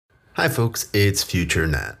Hi folks, it's Future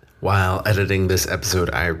Nat. While editing this episode,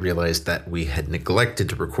 I realized that we had neglected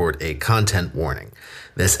to record a content warning.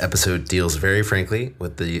 This episode deals very frankly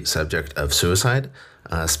with the subject of suicide,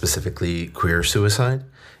 specifically queer suicide.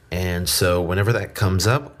 And so whenever that comes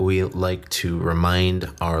up, we like to remind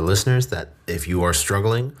our listeners that if you are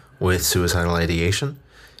struggling with suicidal ideation,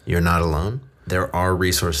 you're not alone. There are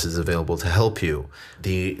resources available to help you.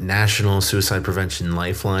 The National Suicide Prevention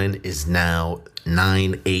Lifeline is now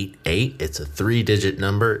 988. It's a 3-digit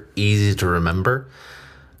number, easy to remember.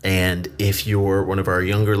 And if you're one of our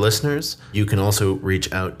younger listeners, you can also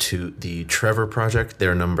reach out to the Trevor Project.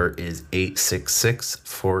 Their number is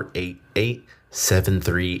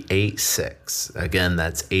 866-488-7386. Again,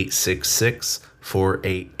 that's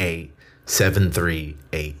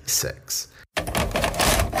 866-488-7386.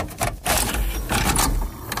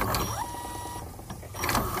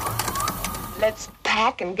 Let's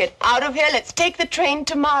pack and get out of here. Let's take the train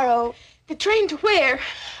tomorrow. The train to where? I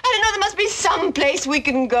don't know. There must be some place we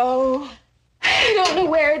can go. I don't know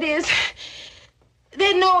where it is.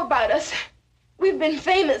 They know about us. We've been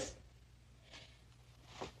famous.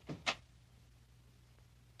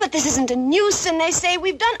 But this isn't a noose, and they say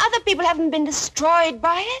we've done. Other people haven't been destroyed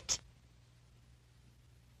by it.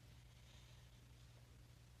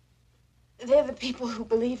 They're the people who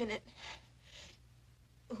believe in it,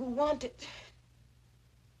 who want it,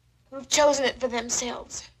 who've chosen it for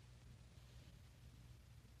themselves.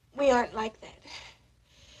 We aren't like that.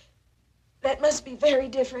 That must be very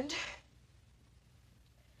different.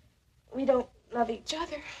 We don't love each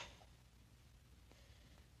other.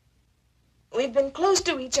 We've been close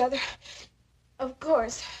to each other. Of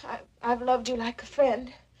course, I've loved you like a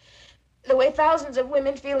friend. The way thousands of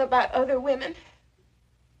women feel about other women.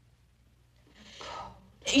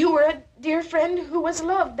 You were a dear friend who was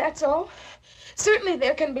loved, that's all. Certainly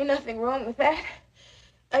there can be nothing wrong with that.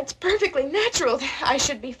 It's perfectly natural that I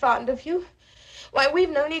should be fond of you. Why,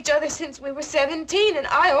 we've known each other since we were 17, and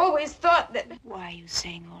I always thought that... Why are you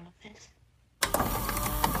saying all of this?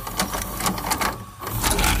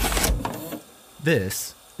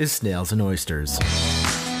 This is Snails and Oysters.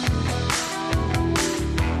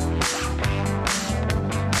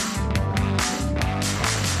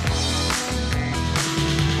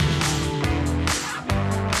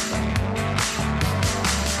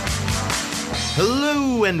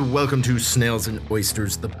 Hello and welcome to Snails and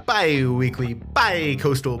Oysters, the bi-weekly,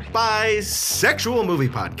 bi-coastal, bisexual movie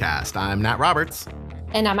podcast. I'm Nat Roberts.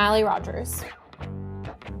 And I'm Allie Rogers.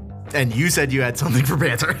 And you said you had something for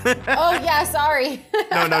banter. Oh, yeah, sorry.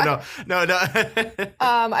 No.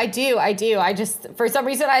 I do. I just, for some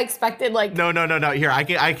reason, I expected like... No. Here, I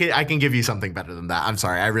can give you something better than that. I'm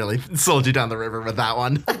sorry. I really sold you down the river with that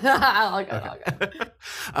one. Okay.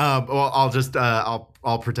 Well,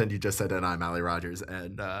 I'll pretend you just said it. I'm Allie Rogers.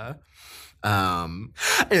 And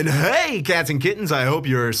hey, cats and kittens, I hope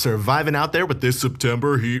you're surviving out there with this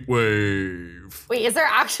September heat wave. Wait, is there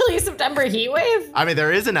actually a September heat wave? I mean,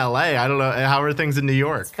 there is in LA. I don't know. How are things in New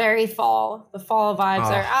York? It's very fall. The fall vibes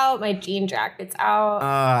are out. My jean jacket's out.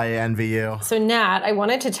 I envy you. So, Nat, I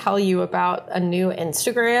wanted to tell you about a new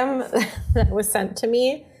Instagram that was sent to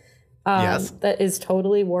me. Yes. That is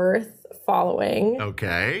totally worth following.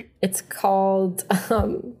 Okay. It's called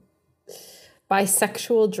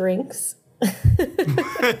Bisexual Drinks.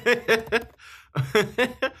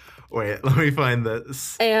 Wait, let me find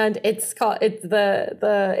this. And it's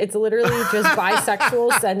literally just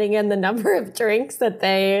bisexuals sending in the number of drinks that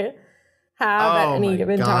they have at any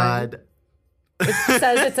given time. It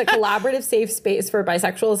says it's a collaborative safe space for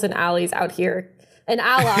bisexuals and allies out here. And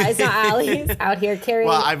allies, not allies, out here carrying.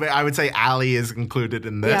 Well, I would say Allie is included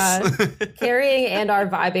in this. Yeah, carrying and are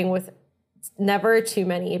vibing with never too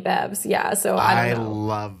many bevs. Yeah, so I don't know.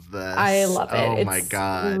 Love this. I love it. Oh my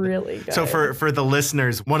God. Really good. So for the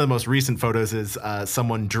listeners, one of the most recent photos is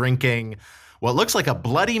someone drinking what looks like a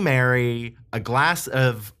Bloody Mary, a glass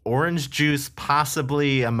of orange juice,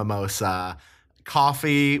 possibly a mimosa,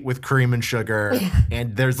 coffee with cream and sugar,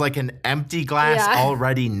 and there's like an empty glass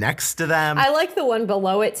already next to them. I like the one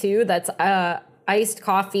below it too. That's iced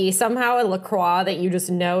coffee, somehow a LaCroix that you just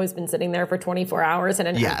know has been sitting there for 24 hours in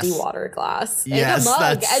an empty water glass. Yes, and a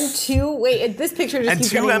mug. And this picture just keeps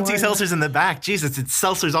two empty more. seltzers in the back. Jesus, it's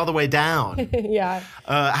seltzers all the way down. Yeah.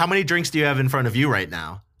 How many drinks do you have in front of you right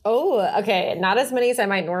now? Oh, okay. Not as many as I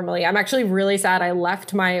might normally. I'm actually really sad. I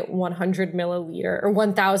left my 1,000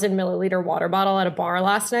 milliliter water bottle at a bar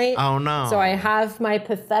last night. Oh, no. So I have my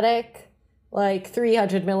pathetic,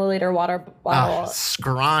 300 milliliter water bottle.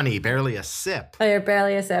 Scrawny, barely a sip.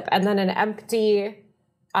 Barely a sip. And then an empty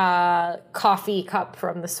coffee cup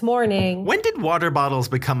from this morning. When did water bottles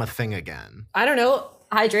become a thing again? I don't know.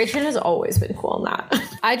 Hydration has always been cool in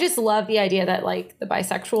that. I just love the idea that like the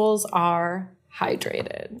bisexuals are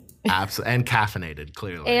hydrated. Absolutely. And caffeinated,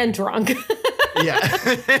 clearly. And drunk. Yeah.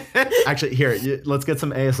 Actually, here, let's get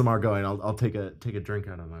some ASMR going. I'll take a drink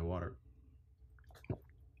out of my water.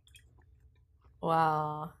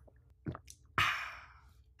 Wow.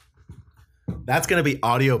 That's going to be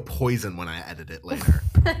audio poison when I edit it later.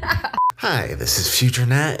 Hi, this is Future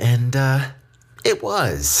Nat, and it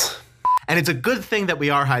was. And it's a good thing that we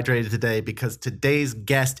are hydrated today because today's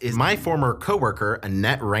guest is my former coworker,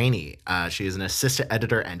 Annette Rainey. She is an assistant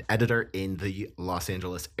editor and editor in the Los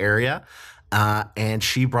Angeles area. And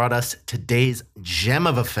she brought us today's gem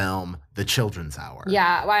of a film, The Children's Hour.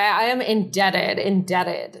 Yeah, I am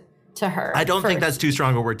indebted to her. I don't think that's too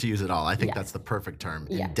strong a word to use at all. I think that's the perfect term,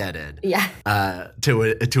 indebted. Yeah.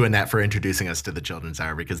 To Annette for introducing us to The Children's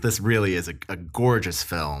Hour, because this really is a gorgeous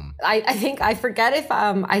film. I think I forget if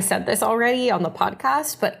I said this already on the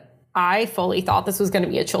podcast, but I fully thought this was going to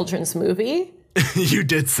be a children's movie. You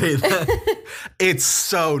did say that. It's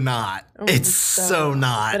so not. It's so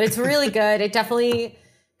not. But it's really good. It definitely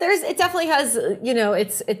has,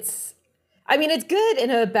 it's I mean, it's good in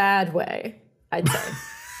a bad way, I'd say.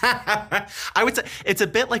 I would say it's a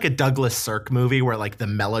bit like a Douglas Sirk movie where like the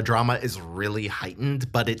melodrama is really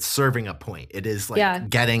heightened, but it's serving a point. It is like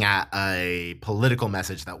getting at a political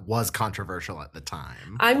message that was controversial at the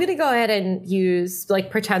time. I'm going to go ahead and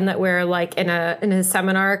pretend that we're like in a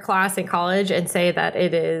seminar class in college and say that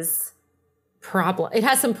it is it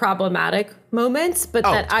has some problematic moments, but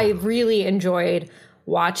that totally. I really enjoyed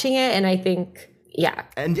watching it. And I think,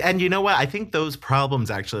 And you know what? I think those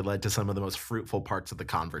problems actually led to some of the most fruitful parts of the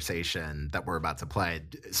conversation that we're about to play.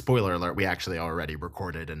 Spoiler alert, we actually already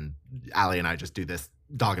recorded, and Allie and I just do this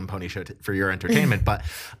dog and pony show for your entertainment. But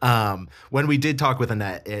when we did talk with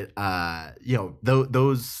Annette,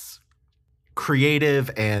 those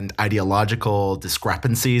creative and ideological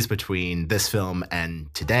discrepancies between this film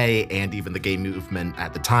and today, and even the gay movement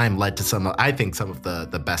at the time, led to some of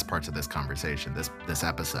the best parts of this conversation, this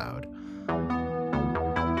episode.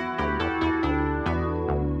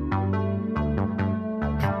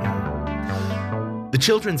 The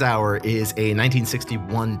Children's Hour is a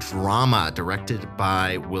 1961 drama directed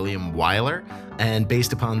by William Wyler and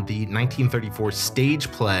based upon the 1934 stage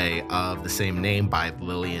play of the same name by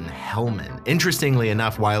Lillian Hellman. Interestingly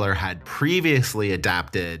enough, Wyler had previously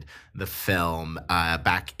adapted the film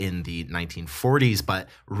back in the 1940s, but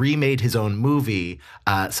remade his own movie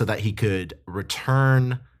so that he could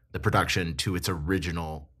return the production to its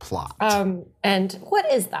original plot. And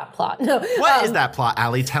what is that plot? No. What is that plot,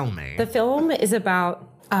 Allie? Tell me. The film is about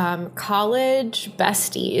college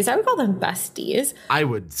besties. I would call them besties. I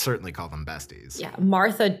would certainly call them besties. Yeah.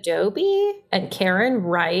 Martha Doby and Karen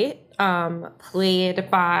Wright,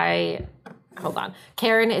 played by... Hold on.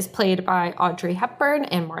 Karen is played by Audrey Hepburn,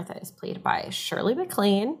 and Martha is played by Shirley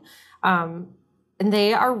MacLaine. And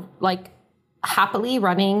they are like happily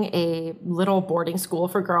running a little boarding school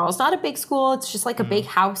for girls. Not a big school. It's just like a big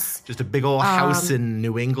house. Just a big old house in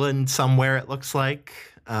New England somewhere, it looks like.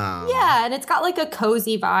 And it's got like a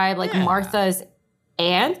cozy vibe. Like Martha's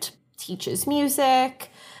aunt teaches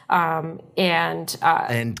music.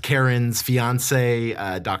 And Karen's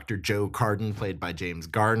fiance, Dr. Joe Carden, played by James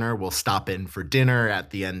Garner, will stop in for dinner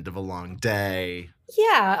at the end of a long day.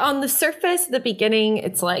 Yeah, on the surface, the beginning,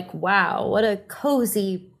 it's like, wow, what a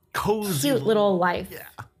cozy, cute little life.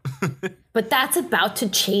 Yeah. But that's about to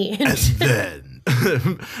change. And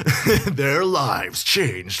then their lives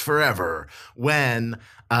changed forever when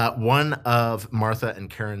one of Martha and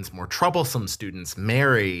Karen's more troublesome students,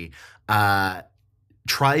 Mary,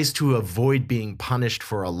 tries to avoid being punished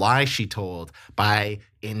for a lie she told by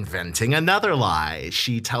inventing another lie.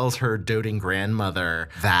 She tells her doting grandmother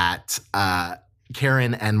that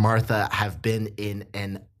Karen and Martha have been in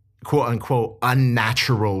an quote unquote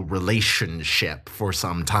unnatural relationship for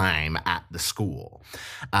some time at the school.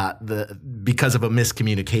 Because of a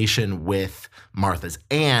miscommunication with Martha's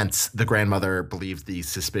aunts, the grandmother believes these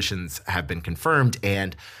suspicions have been confirmed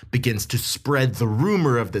and begins to spread the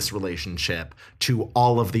rumor of this relationship to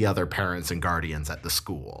all of the other parents and guardians at the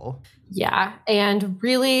school. Yeah, and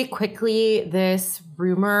really quickly, this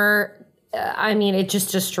rumor, it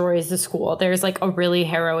just destroys the school. There's like a really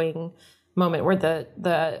harrowing moment where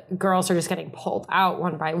the girls are just getting pulled out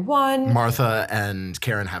one by one. Martha and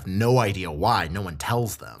Karen have no idea why. No one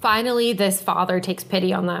tells them. Finally, this father takes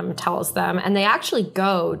pity on them, tells them, and they actually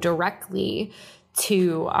go directly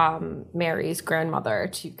to Mary's grandmother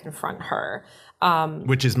to confront her.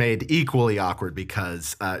 Which is made equally awkward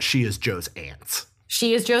because she is Joe's aunt.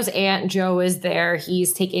 She is Joe's aunt. Joe is there.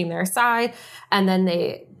 He's taking their side. And then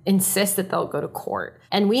insist that they'll go to court.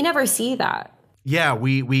 And we never see that. Yeah,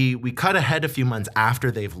 we cut ahead a few months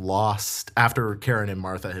after after Karen and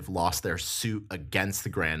Martha have lost their suit against the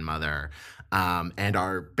grandmother, and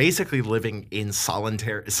are basically living in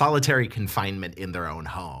solitary confinement in their own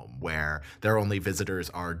home, where their only visitors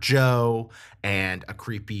are Joe and a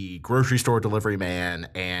creepy grocery store delivery man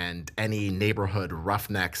and any neighborhood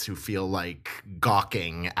roughnecks who feel like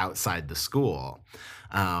gawking outside the school.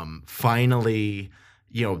 Finally,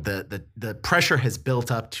 the pressure has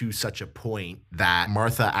built up to such a point that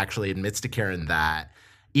Martha actually admits to Karen that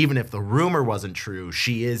even if the rumor wasn't true,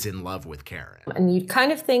 she is in love with Karen. And you'd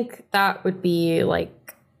kind of think that would be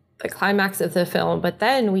like the climax of the film. But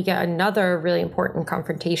then we get another really important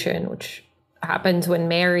confrontation, which happens when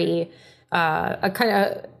Mary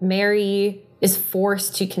is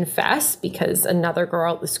forced to confess because another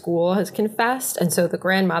girl at the school has confessed. And so the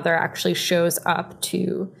grandmother actually shows up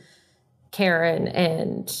to Karen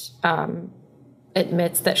and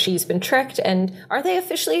admits that she's been tricked. And are they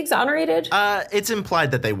officially exonerated? It's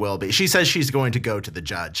implied that they will be. She says she's going to go to the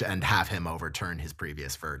judge and have him overturn his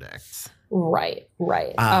previous verdicts. Right.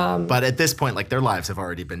 But at this point, like, their lives have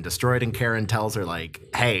already been destroyed, and Karen tells her, like,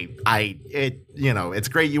 hey, it's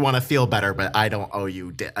great you want to feel better, but I don't owe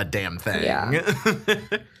you a damn thing. Yeah.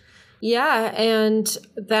 Yeah, and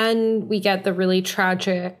then we get the really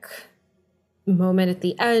tragic moment at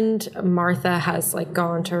the end. Martha has like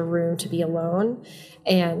gone to her room to be alone,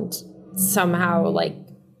 and somehow, like,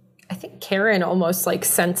 I think Karen almost like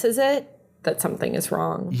senses it, that something is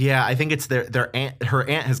wrong. Yeah, I think it's their aunt. Her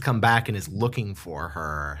aunt has come back and is looking for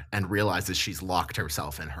her and realizes she's locked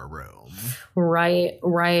herself in her room. Right.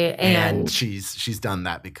 And she's done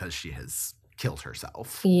that because she has killed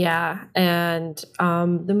herself. Yeah, and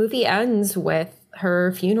the movie ends with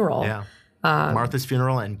her funeral. Yeah. Martha's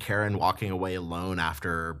funeral and Karen walking away alone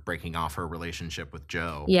after breaking off her relationship with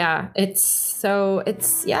Joe. Yeah, it's a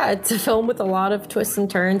film with a lot of twists and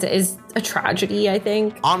turns. It is a tragedy, I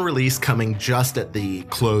think. On release, coming just at the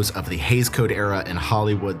close of the Hays Code era in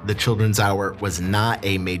Hollywood, The Children's Hour was not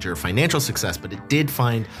a major financial success, but it did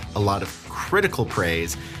find a lot of critical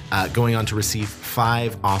praise, going on to receive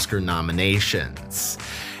 5 Oscar nominations.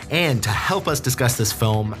 And to help us discuss this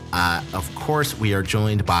film, of course, we are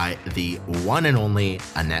joined by the one and only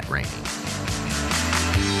Annette Rainey.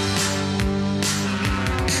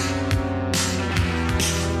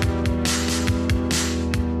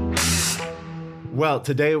 Well,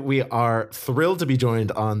 today we are thrilled to be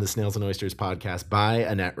joined on the Snails and Oysters podcast by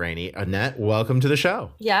Annette Rainey. Annette, welcome to the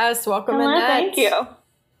show. Yes, welcome, Hello, Annette. Thank you.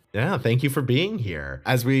 Yeah, thank you for being here.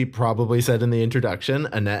 As we probably said in the introduction,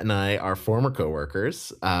 Annette and I are former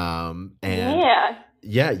coworkers. Yeah,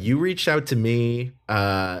 you reached out to me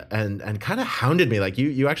and kind of hounded me. Like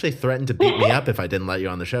you actually threatened to beat me up if I didn't let you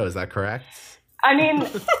on the show. Is that correct? I mean,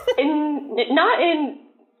 not in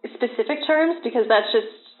specific terms, because that's just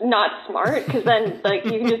not smart. Because then, like,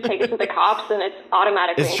 you can just take it to the cops and it's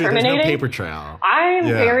automatically incriminating. There's no paper trail. I'm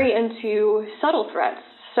very into subtle threats.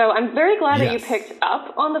 So I'm very glad that you picked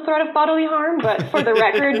up on the threat of bodily harm, but for the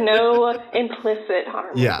record, no implicit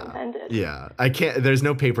harm was intended. Yeah, I can't. There's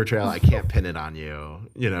no paper trail. I can't pin it on you.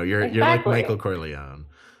 You know, you're like Michael Corleone.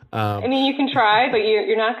 I mean, you can try, but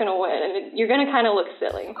you're not going to win, and you're going to kind of look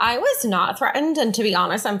silly. I was not threatened, and to be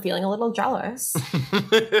honest, I'm feeling a little jealous.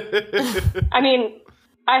 I mean,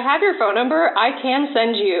 I have your phone number. I can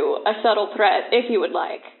send you a subtle threat if you would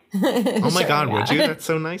like. Oh my God, would you? That's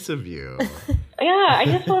so nice of you. Yeah, I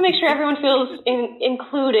just want to make sure everyone feels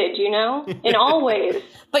included, you know, in all ways.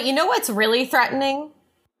 But you know what's really threatening?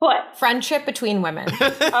 What? Friendship between women.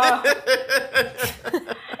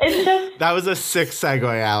 It's just... That was a sick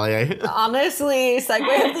segue, Allie. Honestly,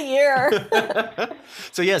 segue of the year.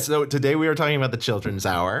 So today we are talking about The Children's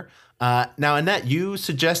Hour. Now, Annette, you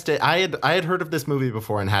suggested, I had heard of this movie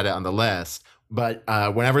before and had it on the list. But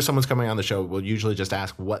whenever someone's coming on the show, we'll usually just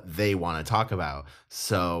ask what they want to talk about.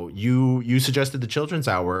 So you suggested The Children's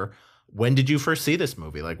Hour. When did you first see this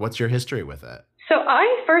movie? Like, what's your history with it? So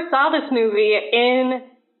I first saw this movie in,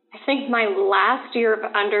 I think, my last year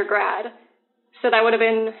of undergrad. So that would have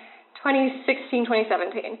been 2016,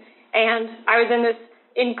 2017. And I was in this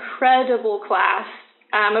incredible class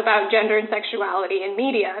about gender and sexuality in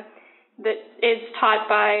media that is taught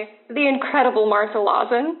by the incredible Martha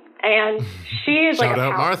Lawson. And she is Shout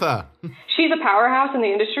out Martha. She's a powerhouse in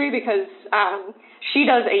the industry because she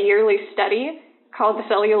does a yearly study called the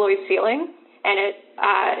celluloid ceiling, and it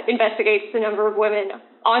investigates the number of women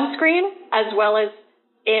on screen as well as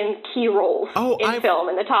in key roles in film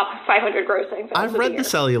in the top 500 grossing films. I've read the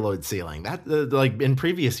celluloid ceiling. That like in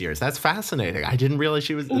previous years. That's fascinating. I didn't realize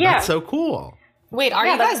she was. That's so cool. Wait, are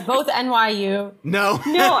you guys both NYU? No.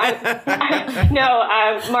 Martha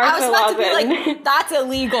I was about to be Lawson. like, that's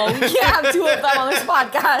illegal. We can't have two of them on this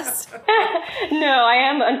podcast. No, I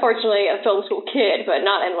am unfortunately a film school kid, but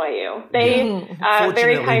not NYU. They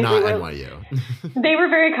very kindly not were, NYU. They were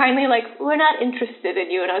very kindly like, we're not interested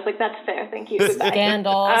in you, and I was like, that's fair, thank you. Goodbye.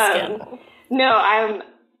 Scandal. No,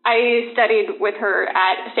 I studied with her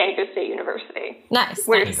at San Diego State University. Nice.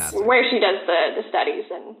 Where she does the studies,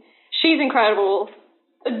 and she's incredible.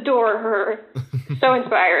 Adore her. So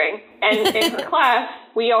inspiring. And in her class,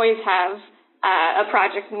 we always have a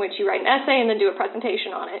project in which you write an essay and then do a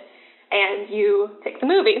presentation on it. And you pick the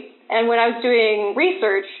movie. And when I was doing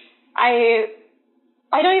research, I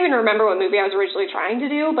don't even remember what movie I was originally trying to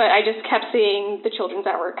do, but I just kept seeing the Children's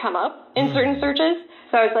Hour come up in certain searches.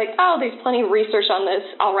 So I was like, oh, there's plenty of research on this.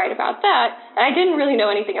 I'll write about that. And I didn't really know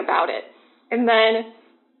anything about it. And then,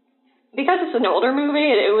 because it's an older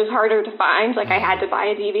movie, it was harder to find. Like, I had to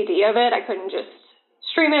buy a DVD of it. I couldn't just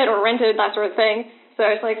stream it or rent it, that sort of thing. So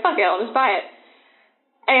I was like, fuck it, I'll just buy it.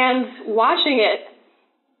 And watching it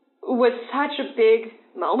was such a big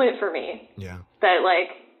moment for me. Yeah. That,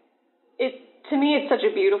 like, to me, it's such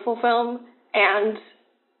a beautiful film. And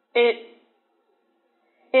it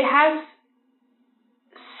has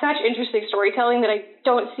such interesting storytelling that I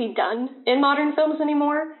don't see done in modern films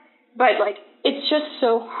anymore. But, like, it's just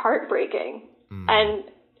so heartbreaking and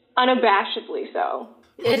unabashedly so.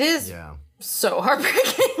 It is so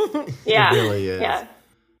heartbreaking. Yeah. It really is. Yeah.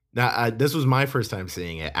 Now, this was my first time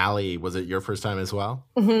seeing it. Allie, was it your first time as well?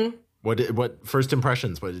 Mm-hmm. What first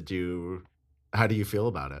impressions? How do you feel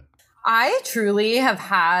about it? I truly have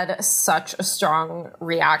had such a strong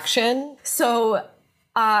reaction. So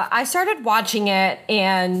I started watching it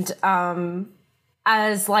and I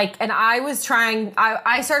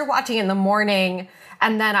started watching it in the morning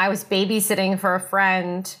and then I was babysitting for a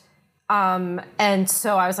friend. And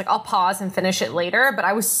so I was like, I'll pause and finish it later. But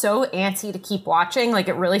I was so antsy to keep watching. Like,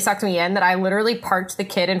 it really sucked me in that I literally parked the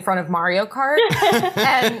kid in front of Mario Kart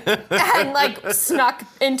and like snuck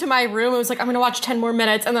into my room. I was like, I'm going to watch 10 more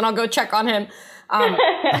minutes and then I'll go check on him.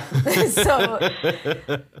 So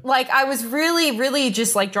like, I was really, really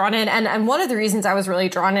just like drawn in. And one of the reasons I was really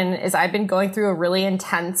drawn in is I've been going through a really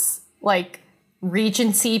intense, like,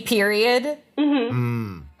 Regency period.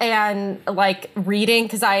 Mm-hmm. And like reading,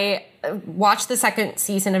 because I watched the second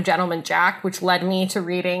season of Gentleman Jack, which led me to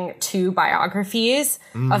reading 2 biographies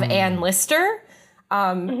of Anne Lister.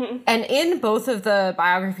 And in both of the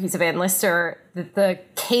biographies of Anne Lister, the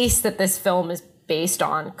case that this film is based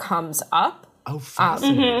on comes up. Oh,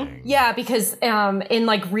 fascinating. Yeah, because in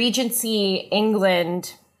like Regency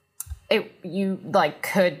England, you like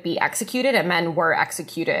could be executed, and men were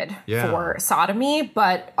executed for sodomy,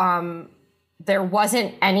 but there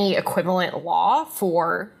wasn't any equivalent law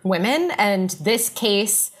for women. And this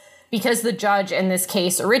case, because the judge in this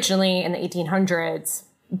case originally in the 1800s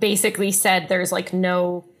basically said there's like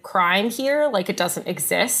no crime here, like it doesn't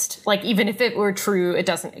exist. Like, even if it were true, it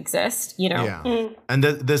doesn't exist, you know? Yeah. And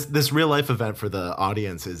this real life event for the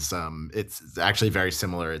audience is it's actually very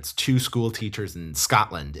similar. It's 2 school teachers in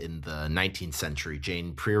Scotland in the 19th century.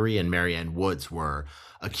 Jane Prairie and Marianne Woods were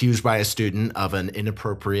accused by a student of an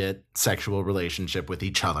inappropriate sexual relationship with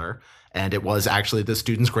each other. And it was actually the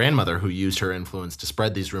student's grandmother who used her influence to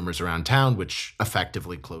spread these rumors around town, which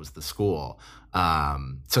effectively closed the school.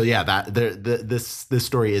 So yeah, this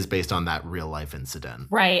story is based on that real life incident.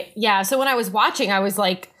 Right. Yeah. So when I was watching, I was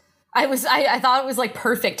like, I thought it was like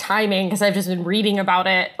perfect timing because I've just been reading about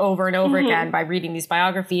it over and over again by reading these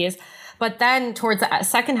biographies. But then towards the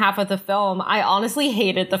second half of the film, I honestly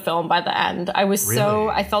hated the film by the end. I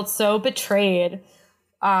felt so betrayed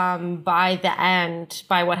by the end,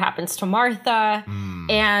 by what happens to Martha.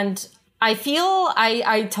 And I feel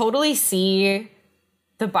I totally see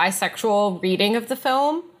the bisexual reading of the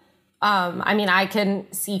film. I mean, I can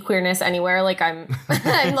see queerness anywhere. Like I'm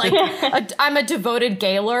I'm a devoted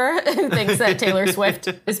Gaylor who thinks that Taylor Swift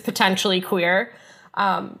is potentially queer.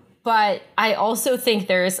 But I also think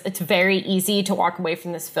it's very easy to walk away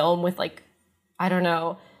from this film with like, I don't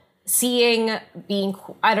know, I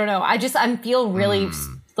feel really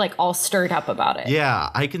like all stirred up about it.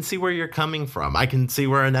 Yeah, I can see where you're coming from. I can see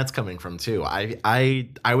where Annette's coming from too. I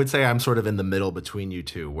would say I'm sort of in the middle between you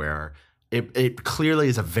two, where it clearly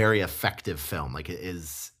is a very effective film. Like, it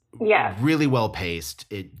is really well paced.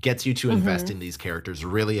 It gets you to invest in these characters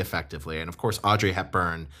really effectively. And of course, Audrey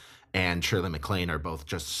Hepburn and Shirley MacLaine are both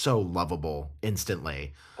just so lovable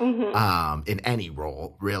instantly in any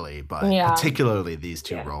role, really, but particularly these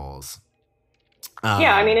 2 roles.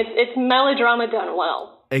 I mean, it's melodrama done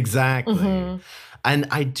well. Exactly. And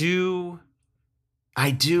I do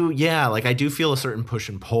I do, yeah. Like, I do feel a certain push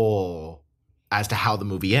and pull as to how the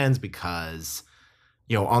movie ends because,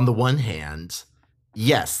 you know, on the one hand,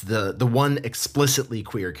 yes, the one explicitly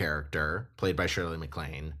queer character, played by Shirley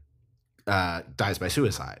MacLaine, dies by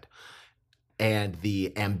suicide. And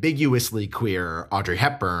the ambiguously queer Audrey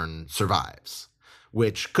Hepburn survives,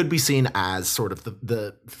 which could be seen as sort of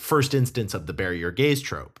the first instance of the bury your gays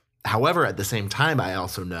trope. However, at the same time, I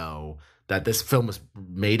also know that this film was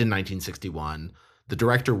made in 1961. The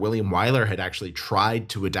director, William Wyler, had actually tried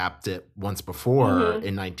to adapt it once before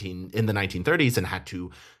in the 1930s and had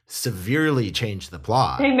to severely change the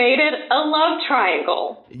plot. They made it a love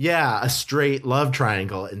triangle. Yeah, a straight love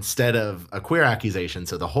triangle instead of a queer accusation.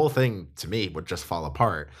 So the whole thing, to me, would just fall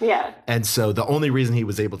apart. Yeah. And so the only reason he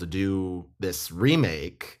was able to do this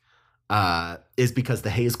remake is because the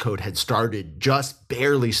Hays Code had just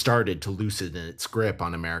barely started to loosen its grip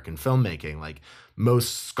on American filmmaking. Like,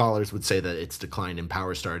 most scholars would say that its decline in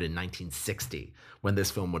power started in 1960, when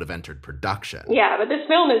this film would have entered production. Yeah, but this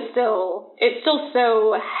film is still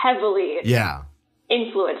so heavily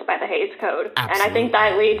influenced by the Hays Code. Absolutely. And I think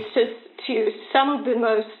that leads to some of the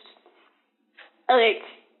most, like,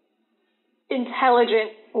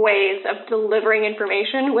 intelligent ways of delivering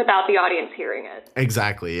information without the audience hearing it.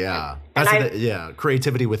 Exactly, yeah.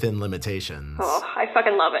 Creativity within limitations. Oh, I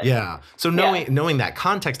fucking love it. Yeah. So knowing that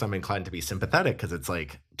context, I'm inclined to be sympathetic because it's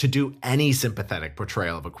like, to do any sympathetic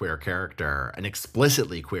portrayal of a queer character, an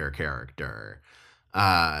explicitly queer character,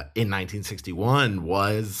 in 1961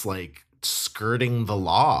 was like skirting the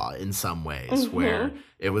law in some ways, where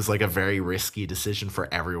it was like a very risky decision for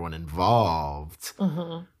everyone involved.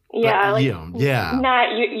 Yeah, but,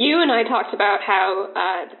 Nat, you and I talked about how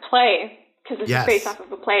the play, because this is based off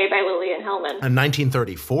of a play by Lillian Hellman. A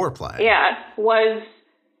 1934 play. Yeah, was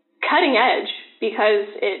cutting edge because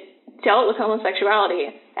it dealt with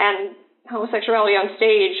homosexuality, and homosexuality on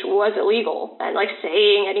stage was illegal, and like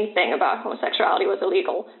saying anything about homosexuality was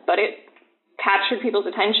illegal, but it captured people's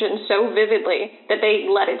attention so vividly that they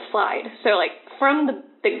let it slide. So like from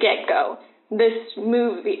the get-go, this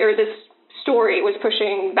movie, or this story, was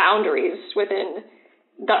pushing boundaries within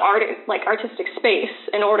the artistic space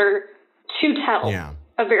in order to tell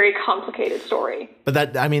a very complicated story. But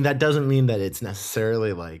that doesn't mean that it's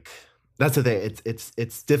necessarily like, that's the thing.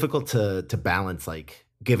 It's difficult to balance like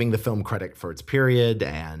giving the film credit for its period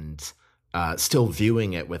and still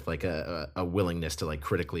viewing it with like a willingness to like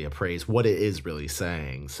critically appraise what it is really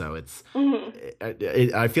saying. So it's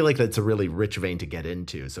I feel like that's a really rich vein to get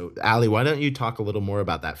into. So Allie, why don't you talk a little more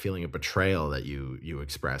about that feeling of betrayal that you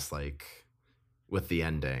expressed, like with the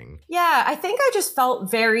ending? Yeah, I think I just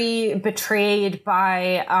felt very betrayed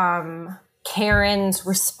by Karen's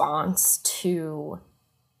response to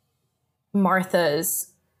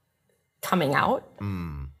Martha's coming out.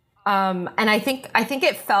 And I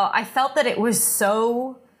felt that it was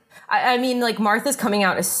so, I mean, like, Martha's coming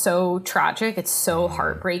out is so tragic. It's so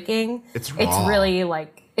heartbreaking. It's raw.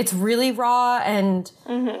 It's really raw, and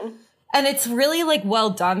it's really like well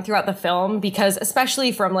done throughout the film, because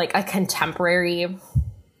especially from like a contemporary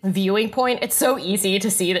viewing point, it's so easy to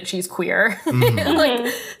see that she's queer. Like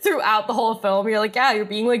throughout the whole film, you're like, yeah, you're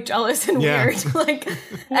being like jealous and weird. Like,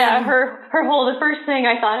 the first thing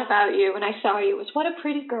I thought about you when I saw you was, what a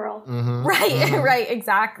pretty girl. Right,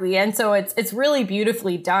 exactly. And so it's really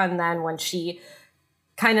beautifully done then when she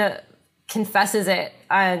kind of confesses it.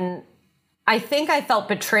 And I think I felt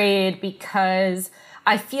betrayed because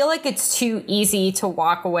I feel like it's too easy to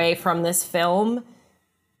walk away from this film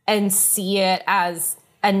and see it as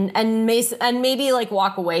and maybe like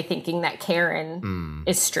walk away thinking that Karen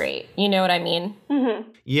is straight. You know what I mean?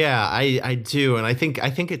 Yeah, I do, and I think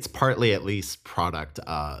it's partly at least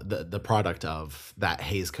the product of that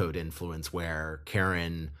Hays Code influence, where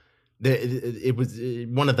Karen, it was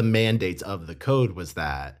one of the mandates of the code was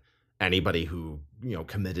that anybody who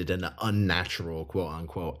committed an unnatural quote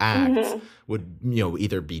unquote act would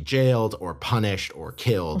either be jailed or punished or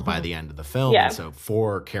killed by the end of the film. And so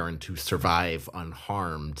for Karen to survive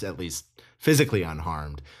unharmed, at least physically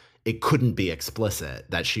unharmed, it couldn't be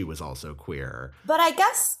explicit that she was also queer. But I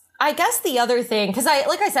guess the other thing, because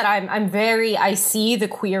I see the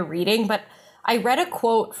queer reading, but I read a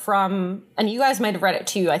quote from, and you guys might have read it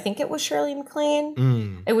too, I think it was Shirley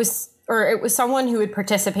MacLaine. It was someone who had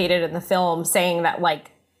participated in the film saying that,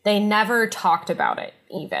 like, they never talked about it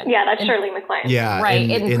even. Yeah, that's Shirley MacLaine. Yeah, right,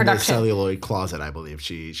 in production. The celluloid closet, I believe.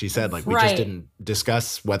 She said, like, we just didn't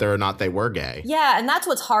discuss whether or not they were gay. Yeah, and that's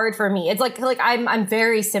what's hard for me. It's like I'm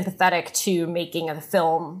very sympathetic to making a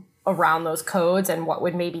film around those codes and what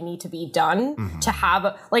would maybe need to be done to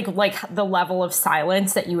have like the level of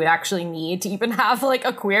silence that you would actually need to even have like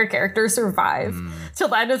a queer character survive till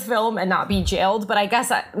the end of the film and not be jailed. But I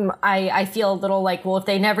guess I feel a little like, well, if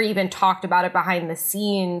they never even talked about it behind the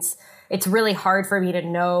scenes, it's really hard for me to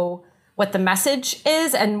know what the message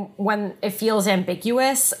is. And when it feels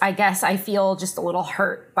ambiguous, I guess I feel just a little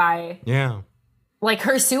hurt by like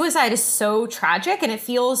her suicide is so tragic and it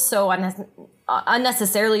feels so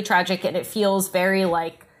unnecessarily tragic, and it feels very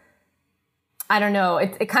like, I don't know,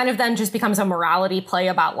 it kind of then just becomes a morality play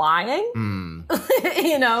about lying.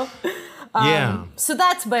 You know? So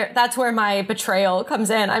that's where my betrayal comes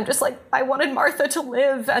in. I'm just like, I wanted Martha to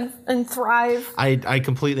live and thrive. I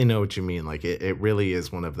completely know what you mean. Like it really is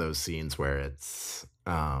one of those scenes where it's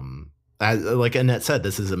like Annette said,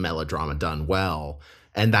 this is a melodrama done well.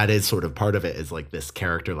 And that is sort of part of it, is like this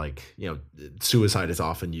character, like, you know, suicide is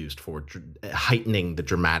often used for heightening the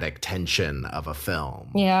dramatic tension of a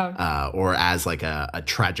film. Or as like a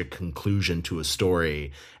tragic conclusion to a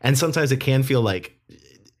story. And sometimes it can feel like,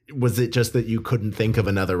 was it just that you couldn't think of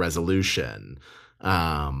another resolution?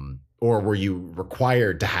 Or were you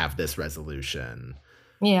required to have this resolution?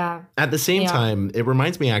 At the same time, it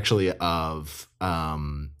reminds me actually of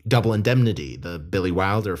Double Indemnity, the Billy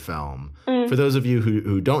Wilder film. For those of you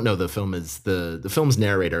who don't know, the film is the film's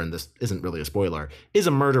narrator, and this isn't really a spoiler, is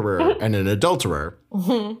a murderer and an adulterer.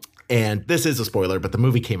 And this is a spoiler, but the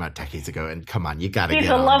movie came out decades ago, and come on, you got to get on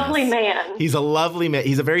this. He's a lovely man. He's a lovely man.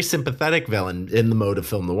 He's a very sympathetic villain in the mode of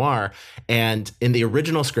film noir. And in the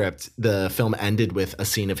original script, the film ended with a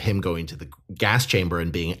scene of him going to the gas chamber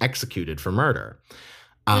and being executed for murder.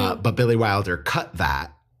 But Billy Wilder cut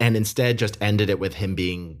that and instead just ended it with him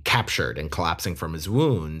being captured and collapsing from his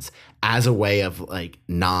wounds as a way of like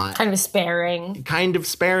not kind of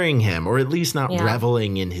sparing him, or at least not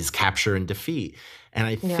reveling in his capture and defeat. And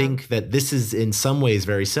I think that this is in some ways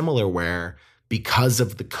very similar, where because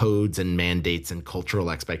of the codes and mandates and cultural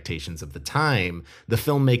expectations of the time, the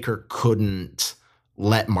filmmaker couldn't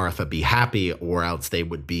let Martha be happy, or else they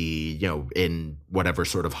would be, you know, in whatever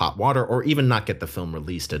sort of hot water, or even not get the film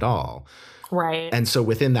released at all. Right. And so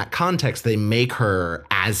within that context, they make her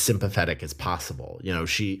as sympathetic as possible. You know,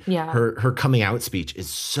 her coming out speech is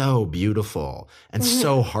so beautiful and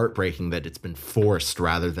so heartbreaking that it's been forced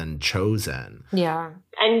rather than chosen. Yeah.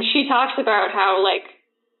 And she talks about how, like,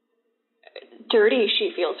 dirty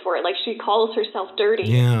she feels for it. Like, she calls herself dirty.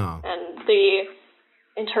 Yeah. And the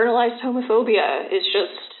internalized homophobia is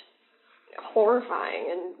just horrifying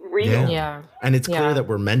and real. Yeah. And it's clear that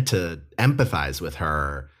we're meant to empathize with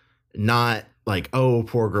her. Not like, oh,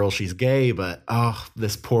 poor girl, she's gay, but oh,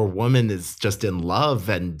 this poor woman is just in love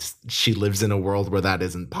and she lives in a world where that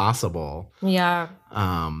isn't possible. Yeah.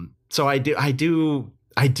 So I do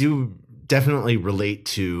definitely relate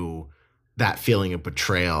to that feeling of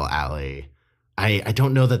betrayal, Allie. I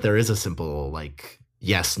don't know that there is a simple like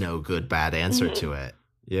yes, no, good, bad answer to it.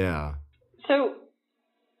 Yeah. So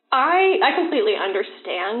I completely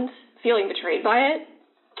understand feeling betrayed by it.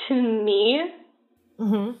 To me,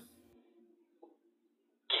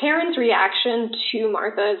 Karen's reaction to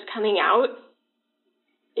Martha's coming out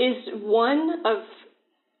is one of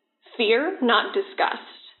fear, not disgust.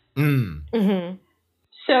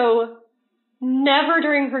 So never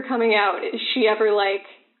during her coming out is she ever like,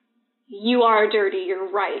 you are dirty,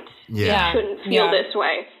 you're right. You shouldn't feel this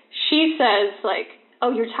way. She says like,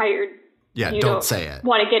 oh, you're tired. Yeah, you don't say it.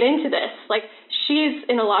 Want to get into this. Like, she's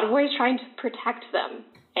in a lot of ways trying to protect them.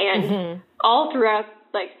 And all throughout,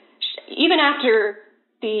 like, even after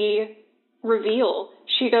the reveal,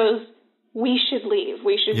 she goes, we should leave.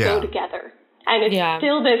 We should go together. And it's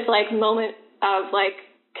still this, like, moment of, like,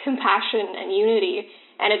 compassion and unity.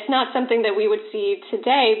 And it's not something that we would see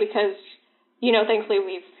today because, you know, thankfully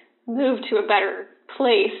we've moved to a better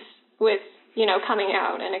place with, you know, coming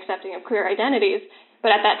out and accepting of queer identities.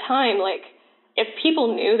 But at that time, like, if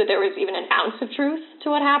people knew that there was even an ounce of truth to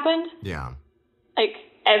what happened, like,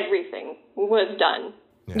 everything was done.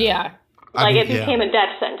 Like, it became a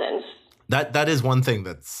death sentence. That is one thing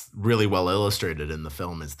that's really well illustrated in the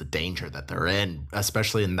film, is the danger that they're in,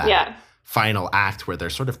 especially in that final act where they're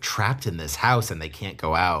sort of trapped in this house and they can't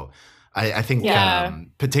go out. I think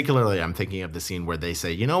particularly I'm thinking of the scene where they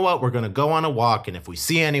say, you know what, we're going to go on a walk, and if we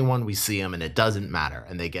see anyone, we see them, and it doesn't matter.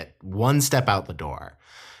 And they get one step out the door,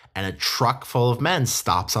 and a truck full of men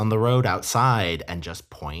stops on the road outside and just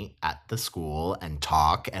point at the school and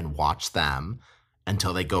talk and watch them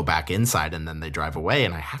until they go back inside, and then they drive away.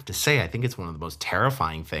 And I have to say, I think it's one of the most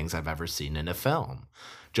terrifying things I've ever seen in a film.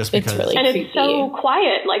 Just because it's really and creepy. It's so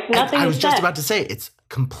quiet, like nothing I was is just said. about to say, it's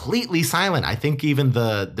completely silent. I think even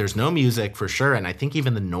there's no music for sure. And I think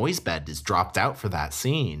even the noise bed is dropped out for that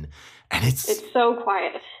scene. And it's so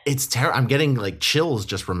quiet. It's terrible. I'm getting like chills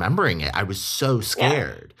just remembering it. I was so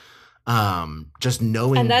scared. Just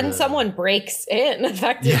knowing. And then someone breaks in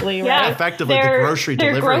effectively, right? Yeah, effectively the grocery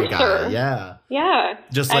delivery guy. Yeah. Yeah.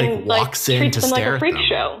 Just like walks in to stare like a freak at them.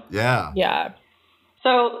 show. Yeah. Yeah.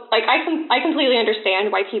 So like I completely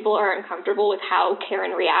understand why people are uncomfortable with how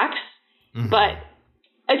Karen reacts, but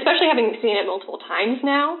especially having seen it multiple times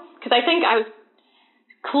now, because I think I was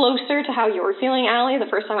closer to how you were feeling, Allie, the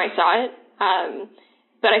first time I saw it.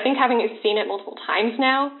 But I think having seen it multiple times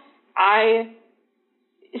now, I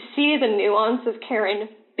see the nuance of Karen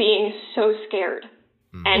being so scared.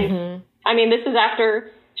 And I mean, this is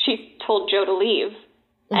after she told Joe to leave.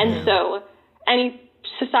 And so any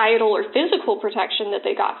societal or physical protection that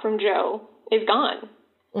they got from Joe is gone.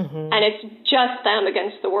 And it's just them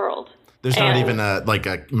against the world. There's not even a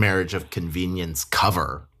marriage of convenience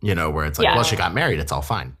cover, where it's like, well, she got married, it's all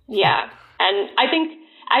fine. Yeah. And I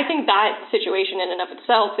think that situation in and of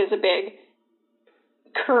itself is a big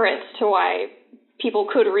current to why people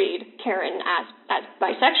could read Karen as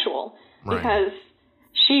bisexual, because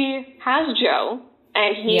she has Joe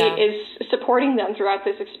and he is supporting them throughout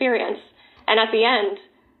this experience. And at the end,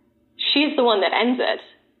 she's the one that ends it.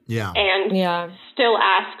 Yeah. And still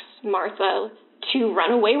asks Martha to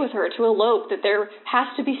run away with her, to elope, that there has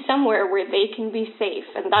to be somewhere where they can be safe.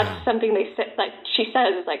 And that's something they said, like she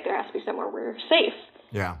says, is like, there has to be somewhere where you're safe.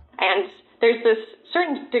 Yeah. And there's this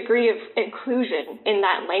certain degree of inclusion in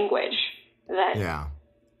that language that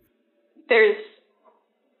there's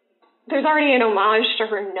already an homage to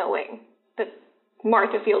her knowing that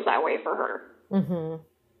Martha feels that way for her.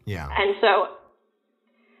 Yeah. And so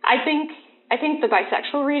I think the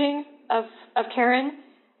bisexual reading of Karen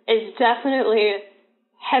is definitely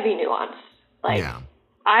heavy nuance. Like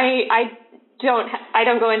I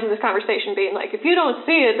don't go into this conversation being like, if you don't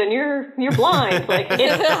see it, then you're blind. Like what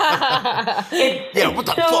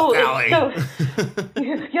the fuck, Allie?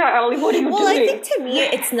 Allie, what are you doing? Well, I think to me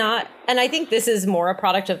it's not, and I think this is more a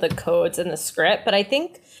product of the codes and the script, but I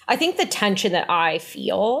think the tension that I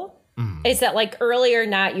feel is that, like, earlier,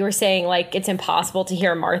 Nat, you were saying, like, it's impossible to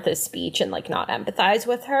hear Martha's speech and, like, not empathize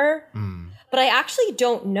with her. But I actually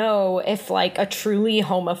don't know if, like, a truly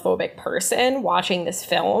homophobic person watching this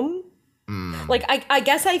film, like, I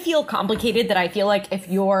guess I feel complicated that I feel like if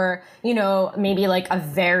you're, maybe, like, a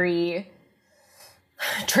very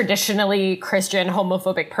traditionally Christian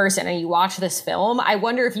homophobic person and you watch this film, I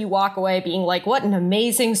wonder if you walk away being like, what an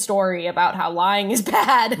amazing story about how lying is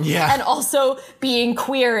bad. Yeah. And also being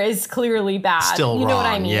queer is clearly bad. Still you know wrong. What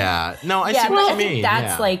I mean? Yeah. No, I see what you mean. I think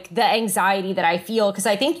that's like the anxiety that I feel, because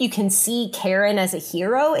I think you can see Karen as a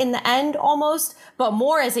hero in the end almost, but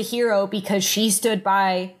more as a hero because she stood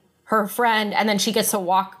by her friend and then she gets to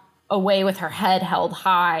walk away with her head held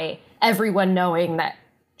high, everyone knowing that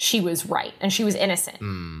she was right and she was innocent,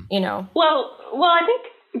 Well, I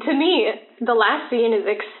think to me, the last scene is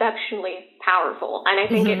exceptionally powerful. And I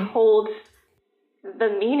think it holds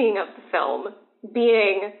the meaning of the film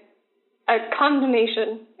being a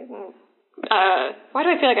condemnation. Why do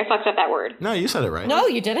I feel like I fucked up that word? No, you said it right. No,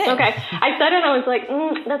 you didn't. Okay. I said it and I was like,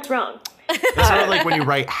 that's wrong. It's sort of like when you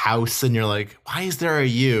write house and you're like, why is there a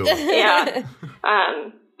U? Yeah.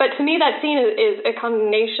 But to me, that scene is a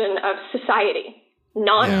condemnation of society.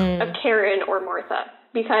 Not of Karen or Martha,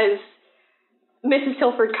 because Mrs.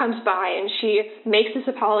 Tilford comes by and she makes this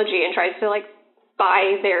apology and tries to, like,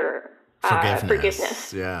 buy their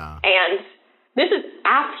forgiveness. Yeah. And this is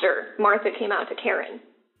after Martha came out to Karen.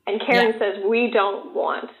 And Karen says, we don't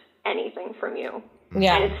want anything from you.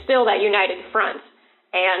 Yeah. And it's still that united front.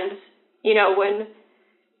 And, when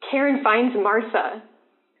Karen finds Martha,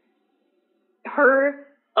 her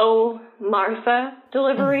 "Oh, Martha"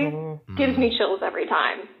 delivery gives me chills every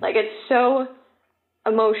time. Like, it's so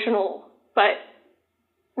emotional, but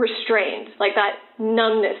restrained. Like that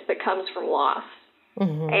numbness that comes from loss.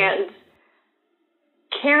 And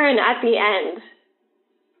Karen, at the end,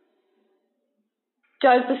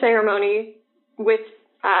 does the ceremony with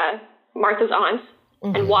Martha's aunt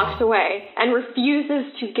and walks away and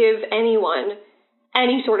refuses to give anyone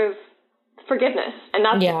any sort of forgiveness. And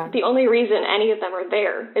that's the only reason any of them are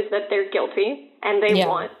there, is that they're guilty and they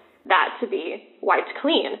want that to be wiped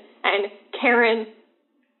clean. And Karen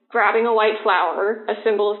grabbing a white flower, a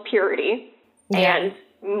symbol of purity, and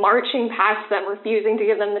marching past them, refusing to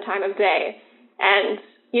give them the time of day, and,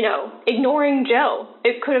 ignoring Joe.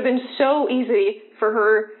 It could have been so easy for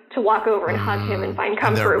her to walk over and hug him and find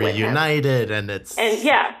comfort with him. And they're reunited, and it's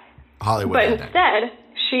Hollywood But ending. instead,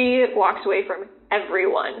 she walks away from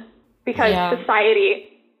everyone because society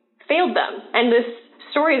failed them. And this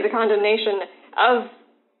story is a condemnation of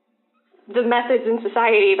the methods in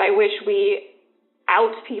society by which we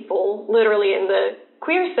out people, literally in the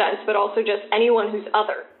queer sense, but also just anyone who's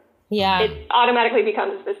other. Yeah. It automatically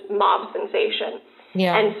becomes this mob sensation.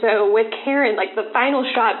 Yeah. And so with Karen, like the final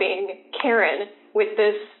shot being Karen with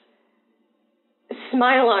this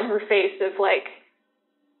smile on her face of like,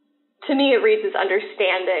 to me it reads as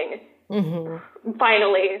understanding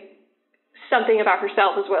finally something about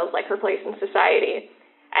herself as well as like her place in society.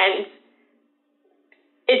 And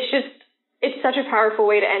it's such a powerful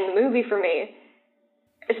way to end the movie for me,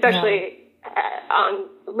 especially on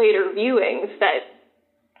later viewings, that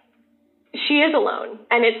she is alone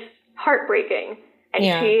and it's heartbreaking. And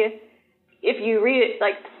if you read it,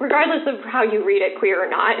 like, regardless of how you read it, queer or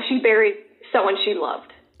not, she buried someone she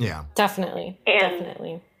loved. Yeah. Definitely. And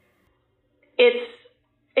definitely.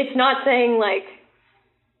 It's not saying, like,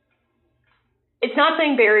 it's not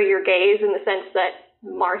saying bury your gays in the sense that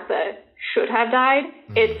Martha should have died.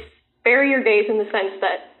 It's bury your gays in the sense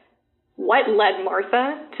that what led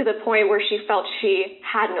Martha to the point where she felt she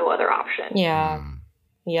had no other option. Yeah.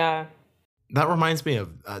 Yeah. That reminds me of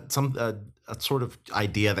a sort of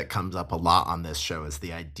idea that comes up a lot on this show is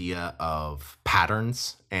the idea of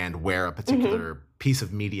patterns and where a particular piece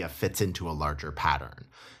of media fits into a larger pattern.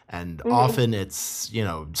 And often it's, you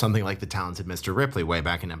know, something like The Talented Mr. Ripley way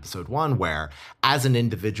back in episode 1, where as an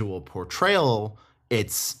individual portrayal,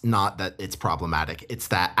 it's not that it's problematic. It's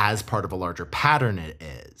that as part of a larger pattern, it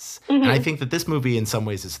is. And I think that this movie in some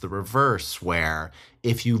ways is the reverse, where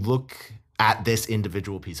if you look at this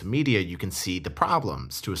individual piece of media, you can see the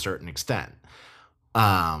problems to a certain extent.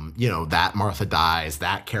 You know, that Martha dies,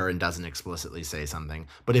 that Karen doesn't explicitly say something.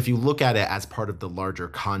 But if you look at it as part of the larger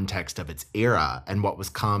context of its era and what was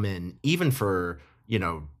common, even for, you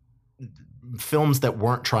know, films that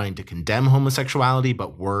weren't trying to condemn homosexuality,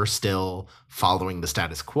 but were still following the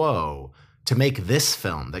status quo, to make this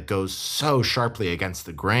film that goes so sharply against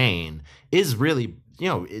the grain is really, you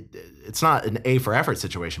know, it's not an A for effort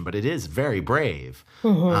situation, but it is very brave.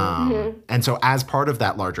 And so as part of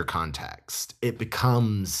that larger context, it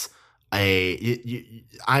becomes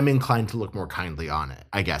I'm inclined to look more kindly on it,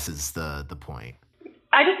 I guess is the point.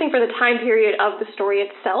 I just think for the time period of the story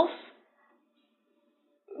itself,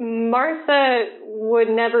 Martha would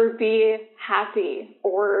never be happy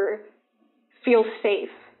or feel safe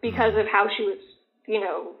because of how she was, you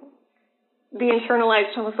know, the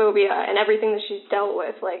internalized homophobia and everything that she's dealt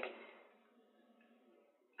with. Like,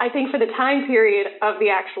 I think for the time period of the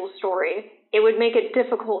actual story, it would make it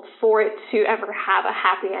difficult for it to ever have a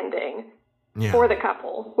happy ending for the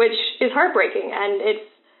couple, which is heartbreaking and it's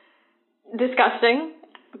disgusting.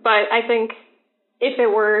 But I think if it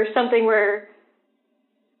were something where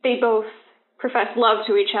they both profess love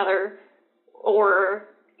to each other, or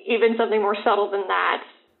even something more subtle than that,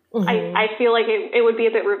 I feel like it would be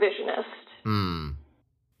a bit revisionist.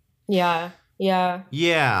 Yeah. Yeah.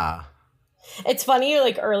 Yeah. It's funny,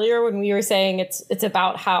 like earlier when we were saying it's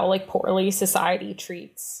about how like poorly society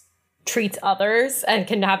treats others and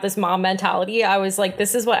can have this mom mentality. I was like,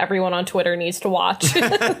 this is what everyone on Twitter needs to watch.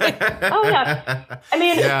 Oh yeah. I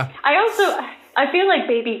mean, I feel like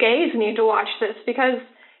baby gays need to watch this because,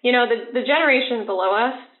 you know, the generation below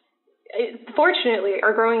us, fortunately,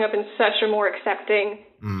 are growing up in such a more accepting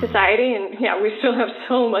society. And yeah, we still have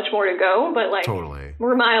so much more to go, but like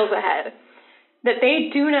we're miles ahead. That they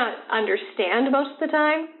do not understand most of the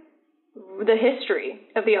time the history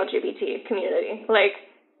of the LGBT community. Like,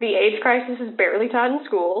 the AIDS crisis is barely taught in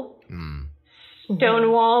school.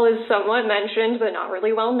 Stonewall is somewhat mentioned, but not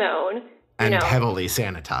really well known. And heavily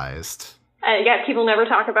sanitized. Yeah, people never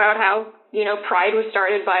talk about how, you know, Pride was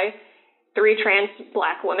started by 3 trans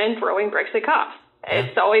black women throwing bricks at cops.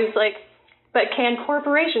 It's always like, but can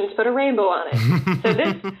corporations put a rainbow on it? So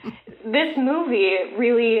this movie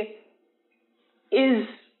really is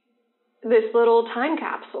this little time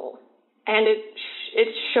capsule, and it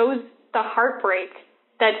shows the heartbreak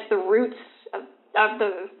that's the roots of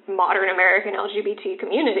the modern American LGBT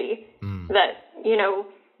community. That, you know,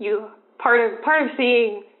 part of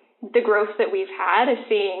seeing the growth that we've had is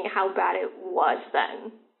seeing how bad it was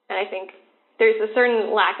then. And I think there's a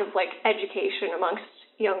certain lack of like education amongst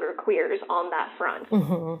younger queers on that front.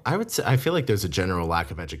 I would say I feel like there's a general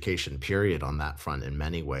lack of education period on that front in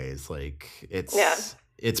many ways. Like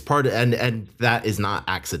it's part of, and that is not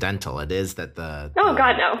accidental. It is that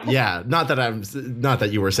God, no. Yeah, not that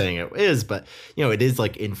you were saying it is, but you know, it is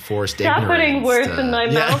like enforced ignorance. Stop putting words in my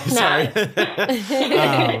mouth. Sorry.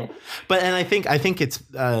 But I think it's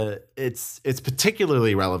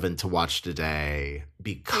particularly relevant to watch today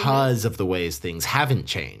because of the ways things haven't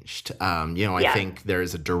changed. I think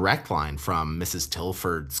there's a direct line from Mrs.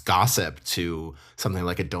 Tilford's gossip to something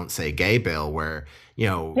like a Don't Say Gay bill where,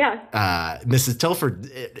 Mrs. Tilford,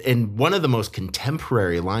 in one of the most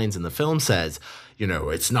contemporary lines in the film, says,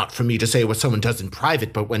 it's not for me to say what someone does in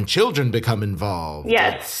private, but when children become involved,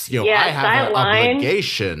 I have an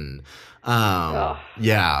obligation. And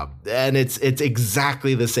it's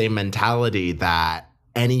exactly the same mentality that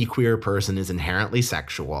any queer person is inherently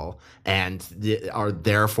sexual and are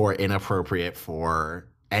therefore inappropriate for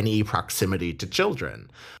any proximity to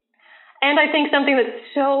children. And I think something that's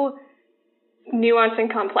so nuanced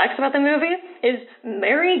and complex about the movie is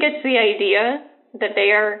Mary gets the idea that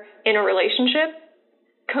they are in a relationship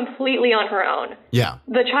completely on her own. Yeah.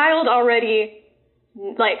 The child already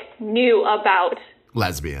knew about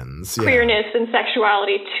lesbians, queerness and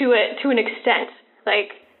sexuality to an extent.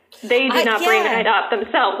 They did not bring it up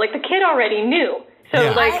themselves. The kid already knew.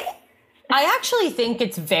 So I actually think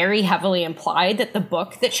it's very heavily implied that the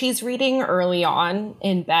book that she's reading early on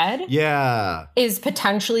in bed is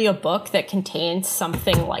potentially a book that contains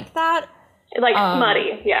something like that.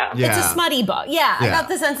 Smutty, It's a smutty book. I got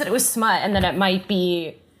the sense that it was smut and that it might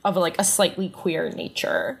be of a slightly queer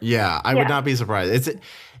nature. I would not be surprised.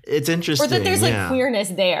 It's interesting. Or that there's queerness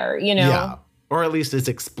there, Yeah. Or at least it's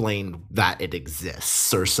explained that it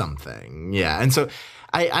exists or something. Yeah. And so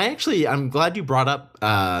I'm glad you brought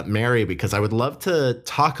up Mary, because I would love to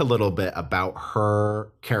talk a little bit about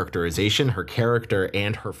her characterization, her character,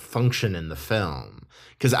 and her function in the film.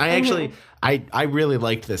 Because I really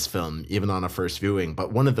liked this film, even on a first viewing.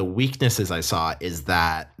 But one of the weaknesses I saw is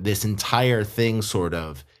that this entire thing sort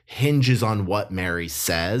of hinges on what Mary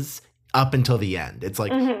says up until the end. It's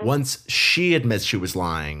once she admits she was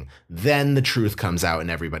lying, then the truth comes out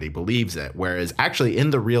and everybody believes it. Whereas actually in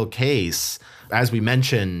the real case, as we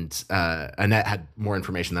mentioned, Annette had more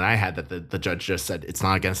information than I had, that the judge just said it's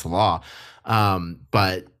not against the law.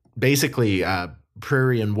 But basically,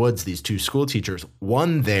 Prairie and Woods, these two school teachers,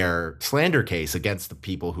 won their slander case against the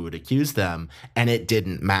people who had accused them, and it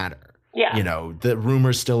didn't matter. Yeah. The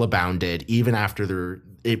rumors still abounded even after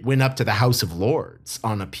it went up to the House of Lords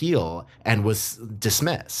on appeal and was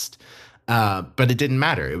dismissed. But it didn't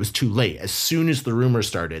matter. It was too late. As soon as the rumors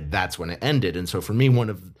started, that's when it ended. And so for me,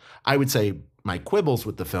 I would say my quibbles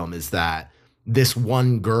with the film is that this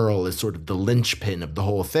one girl is sort of the linchpin of the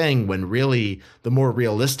whole thing, when really the more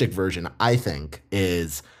realistic version, I think,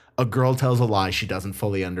 is a girl tells a lie she doesn't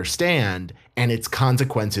fully understand, and its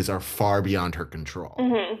consequences are far beyond her control.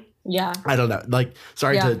 Mm-hmm. Yeah. I don't know.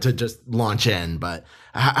 Sorry to just launch in, but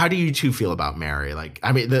how do you two feel about Mary?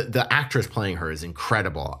 The actress playing her is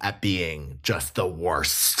incredible at being just the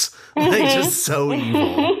worst. Just so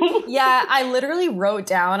evil. Yeah, I literally wrote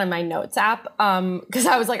down in my notes app, because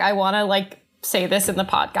I was I want to say this in the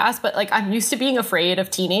podcast, but I'm used to being afraid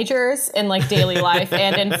of teenagers in daily life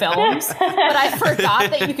and in films, but I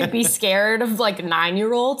forgot that you could be scared of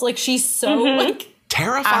 9-year-olds. She's so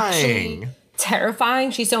terrifying.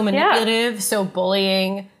 Terrifying. She's so manipulative, so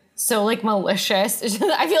bullying, so malicious.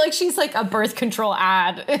 I feel like she's a birth control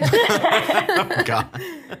ad. Oh God.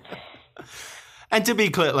 And to be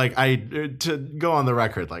clear, to go on the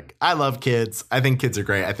record, I love kids. I think kids are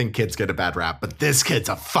great. I think kids get a bad rap, but this kid's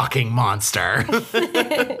a fucking monster.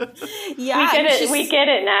 Yeah. We get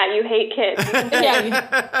it, Nat. You hate kids.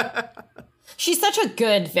 Yeah. She's such a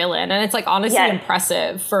good villain. And it's honestly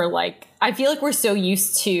impressive for I feel we're so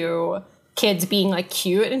used to kids being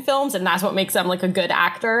cute in films, and that's what makes them a good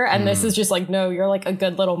actor, and this is just no, you're a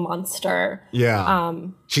good little monster.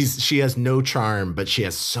 She has no charm, but she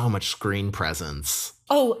has so much screen presence.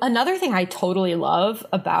 Oh, another thing I totally love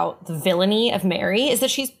about the villainy of Mary is that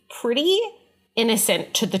she's pretty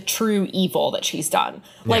innocent to the true evil that she's done.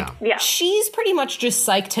 She's pretty much just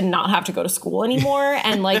psyched to not have to go to school anymore,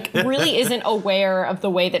 and really isn't aware of the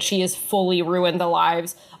way that she has fully ruined the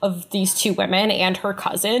lives of these two women and her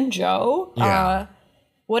cousin Joe.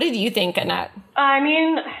 What did you think, Annette? I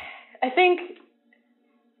mean, I think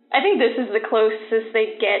this is the closest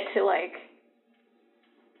they get to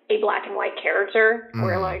a black and white character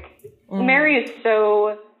where Mary is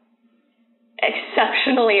so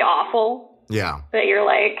exceptionally awful. Yeah. That you're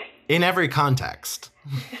in every context.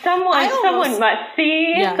 Someone must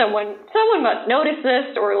see, someone must notice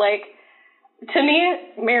this, or to me,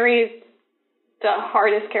 Mary's the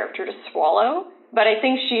hardest character to swallow, but I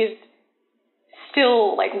think she's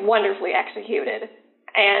still wonderfully executed,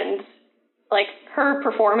 and her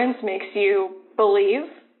performance makes you believe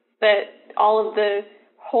that all of the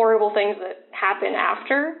horrible things that happen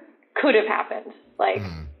after could have happened,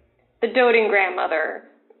 the doting grandmother.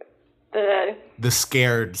 The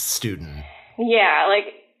scared student. Yeah,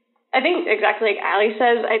 like, I think exactly like Allie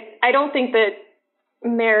says, I don't think that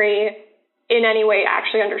Mary in any way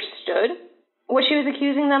actually understood what she was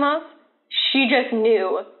accusing them of. She just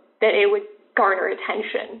knew that it would garner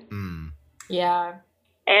attention. Yeah.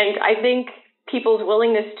 And I think people's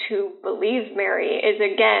willingness to believe Mary is,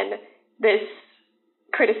 again, this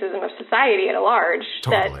criticism of society at large.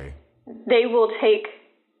 Totally. That they will take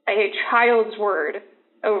a child's word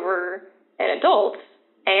over an adult,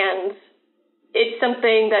 and it's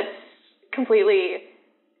something that's completely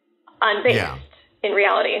unbased in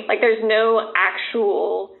reality. Like, there's no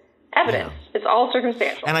actual evidence. It's all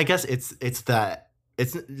circumstantial. And I guess it's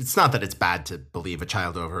not that it's bad to believe a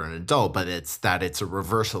child over an adult, but it's that it's a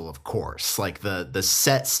reversal of course. Like the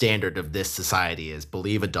set standard of this society is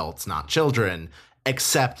believe adults, not children,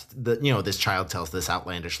 except that, this child tells this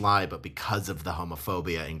outlandish lie, but because of the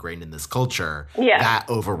homophobia ingrained in this culture, that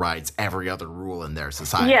overrides every other rule in their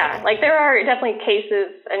society. Yeah, like there are definitely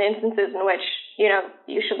cases and instances in which,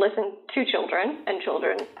 you should listen to children, and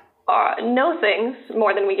children know things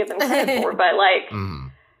more than we give them credit for, but like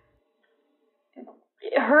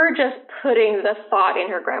her just putting the thought in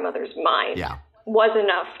her grandmother's mind was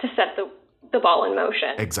enough to set the ball in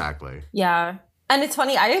motion. Exactly. Yeah. And it's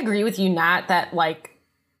funny, I agree with you, Nat, that like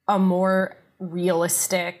a more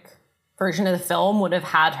realistic version of the film would have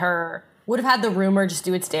had the rumor just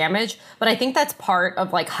do its damage. But I think that's part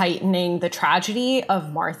of like heightening the tragedy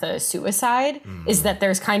of Martha's suicide is that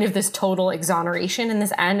there's kind of this total exoneration in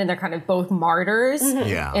this end, and they're kind of both martyrs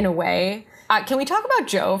in a way. Can we talk about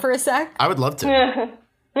Joe for a sec? I would love to.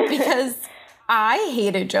 Because I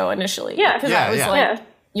hated Joe initially. Yeah. Because I was like,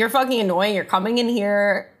 you're fucking annoying. You're coming in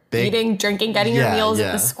here, eating, drinking, getting your meals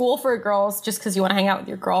at the school for girls just because you want to hang out with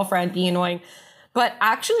your girlfriend, be annoying. But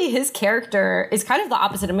actually his character is kind of the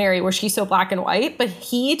opposite of Mary, where she's so black and white, but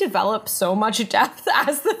he develops so much depth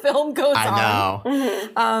as the film goes on. I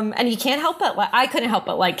know. And you can't help but, I couldn't help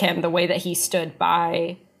but like him, the way that he stood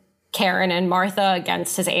by Karen and Martha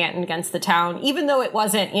against his aunt and against the town, even though it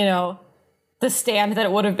wasn't, the stand that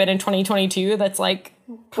it would have been in 2022 that's like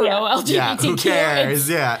pro-LGBTQ. Yeah, who cares?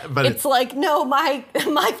 But it's like, no, my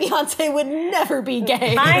fiance would never be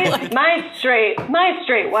gay. My straight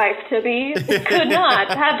wife to be could not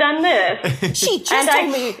have done this. She just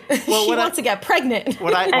told me she wants to get pregnant.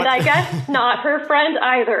 I guess not her friend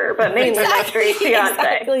either, but mainly my straight fiance.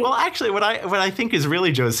 Exactly. Well, actually, what I think is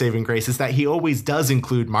really Joe's saving grace is that he always does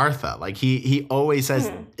include Martha. Like he always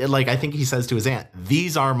says, like I think he says to his aunt,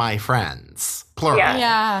 "These are my friends." Plural.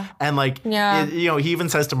 Yeah. And like, he even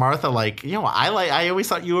says to Martha, like, I always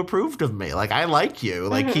thought you approved of me. Like, I like you.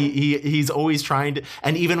 Like he's always trying to,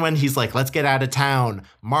 and even when he's like, let's get out of town,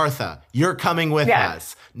 Martha, you're coming with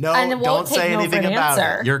us. No, don't say anything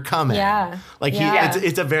about it. You're coming. Yeah. Like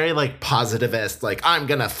it's a very like positivist, like I'm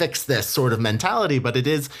going to fix this sort of mentality. But it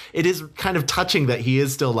is kind of touching that he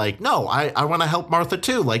is still like, no, I want to help Martha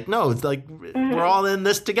too. Like, no, it's like we're all in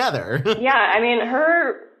this together. Yeah. I mean,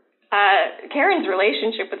 Karen's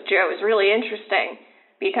relationship with Joe is really interesting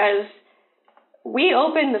because we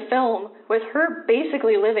open the film with her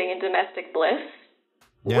basically living in domestic bliss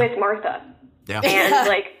with Martha. Yeah. And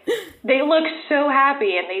like they look so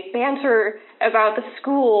happy and they banter about the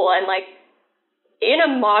school, and like in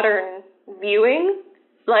a modern viewing,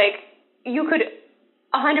 like you could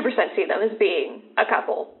 100% see them as being a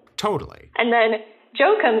couple. Totally. And then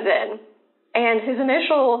Joe comes in and his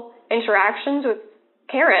initial interactions with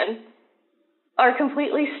Karen are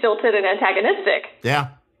completely stilted and antagonistic. Yeah.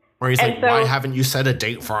 Where he's like, why haven't you set a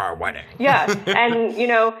date for our wedding? Yeah. And,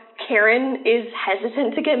 Karen is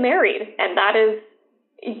hesitant to get married. And that is,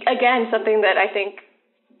 again, something that I think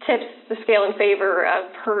tips the scale in favor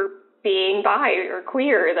of her being bi or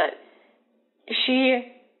queer, that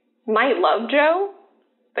she might love Joe,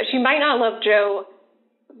 but she might not love Joe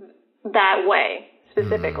that way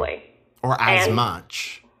specifically. Or as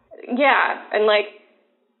much. Yeah. And like,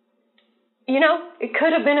 it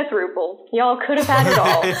could have been a throuple. Y'all could have had it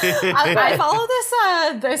all. I follow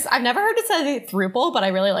this. I've never heard it said throuple, but I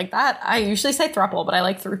really like that. I usually say thruple, but I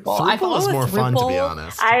like throuple. Throuple is more fun, to be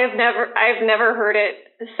honest. I've never heard it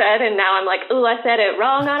said, and now I'm like, ooh, I said it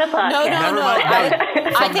wrong on a podcast.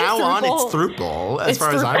 No. From now on, it's throuple, as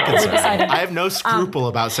far as I'm concerned. I have no scruple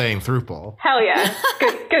about saying throuple. Hell yeah.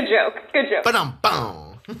 Good joke.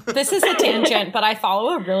 Ba-dum-bum. This is a tangent, but I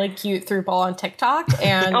follow a really cute throuple on TikTok,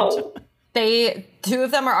 and two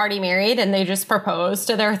of them are already married, and they just proposed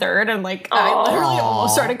to their third, and like I literally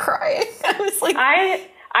almost started crying. I was like,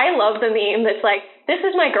 I love the meme that's like, this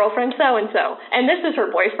is my girlfriend so and so, and this is her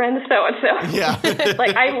boyfriend so and so. Yeah,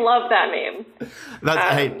 like I love that meme.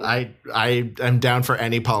 That's I am down for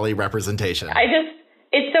any poly representation.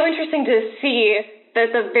 it's so interesting to see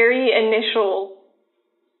that the very initial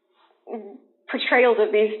portrayals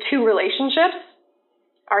of these two relationships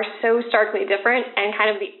are so starkly different and kind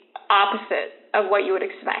of the opposite of what you would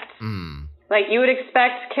expect. Like, you would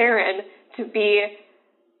expect Karen to be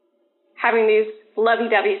having these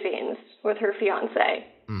lovey-dovey scenes with her fiancé.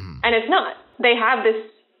 And it's not. They have this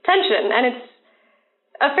tension, and it's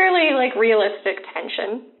a fairly, like, realistic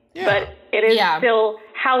tension. Yeah. But it is still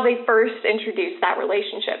how they first introduced that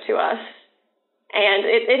relationship to us. And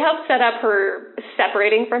it helps set up her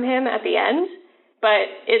separating from him at the end. But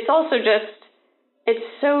it's also just, it's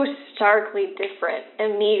so starkly different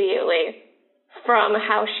immediately from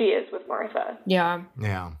how she is with Martha. Yeah.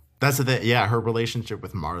 Yeah. That's the thing. Yeah, her relationship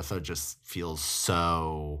with Martha just feels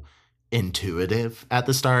so intuitive at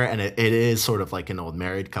the start. And it is sort of like an old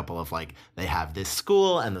married couple of like, they have this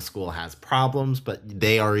school and the school has problems, but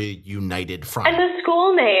they are a united front. And the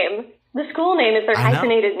school name is their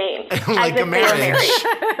hyphenated name. Like a marriage.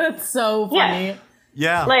 It's so funny.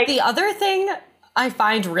 Yeah. Like, the other thing I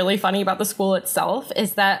find really funny about the school itself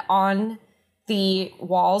is that on the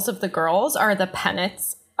walls of the girls are the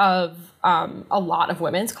pennants of a lot of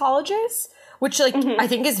women's colleges, which, like, I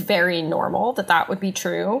think is very normal that would be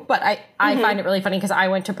true. But I find it really funny because I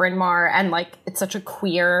went to Bryn Mawr, and, like, it's such a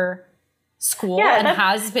queer school and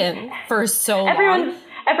has been for so long.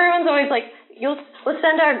 Everyone's always like, we'll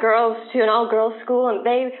send our girls to an all-girls school, and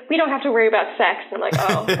we don't have to worry about sex. And I'm like,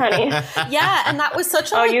 oh, honey. Yeah, and that was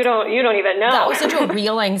such a... Oh, you don't even know. That was such a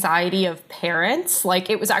real anxiety of parents.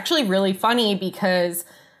 Like, it was actually really funny because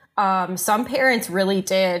some parents really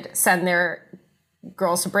did send their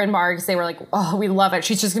girls to Bryn Mawr because they were like, oh, we love it.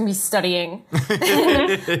 She's just going to be studying.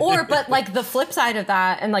 But, like, the flip side of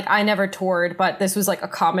that, and, like, I never toured, but this was, like, a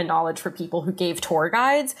common knowledge for people who gave tour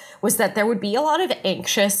guides, was that there would be a lot of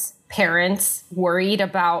anxious parents worried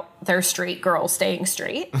about their straight girls staying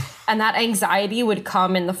straight. And that anxiety would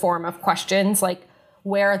come in the form of questions like,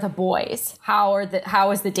 where are the boys? How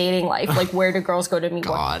is the dating life? Like, where do girls go to meet?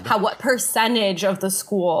 What percentage of the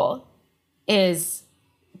school is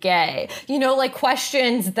gay? You know, like,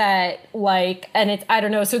 questions that, like, and it's, I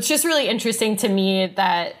don't know. So it's just really interesting to me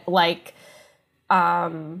that, like,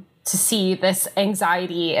 to see this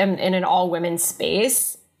anxiety in an all women's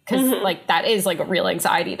space. Because, like, that is, like, a real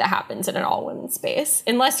anxiety that happens in an all-women's space.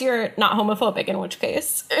 Unless you're not homophobic, in which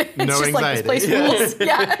case it's no just, anxiety. Like, this place rules.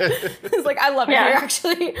 Yeah. It's like, I love it here,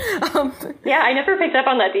 actually. Yeah, I never picked up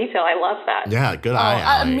on that detail. I love that. Yeah, good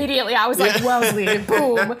eye. Immediately, I was like, Wellesley,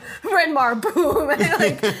 boom. Bryn Mawr, boom.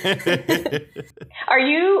 Like, Are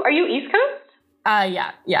you East Coast?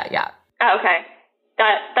 Yeah. Oh, okay.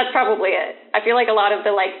 That's probably it. I feel like a lot of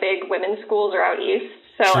the, like, big women's schools are out east.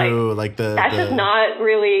 So, true, that's just not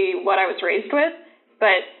really what I was raised with,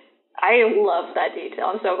 but I love that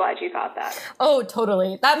detail. I'm so glad you caught that. Oh,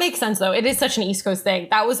 totally. That makes sense, though. It is such an East Coast thing.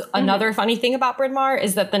 That was another funny thing about Bryn Mawr,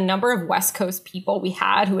 is that the number of West Coast people we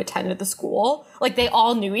had who attended the school, like, they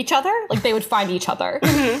all knew each other. Like, they would find each other.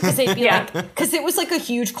 Because they'd be like, because it was, like, a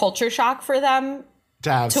huge culture shock for them.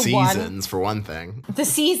 To have seasons, for one thing. The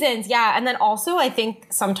seasons, yeah. And then also, I think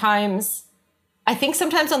sometimes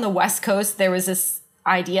on the West Coast, there was this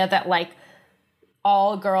idea that, like,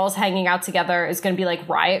 all girls hanging out together is going to be like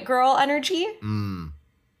riot girl energy.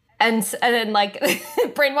 And then, like,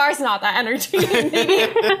 Bryn Mawr's not that energy.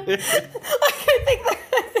 Maybe.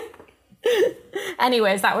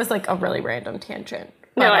 Anyways, that was, like, a really random tangent.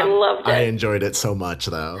 But, I loved it. I enjoyed it so much,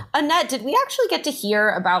 though. Annette, did we actually get to hear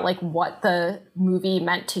about, like, what the movie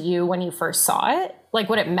meant to you when you first saw it? Like,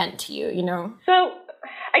 what it meant to you, you know? So,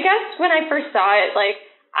 I guess when I first saw it, like,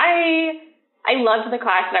 I loved the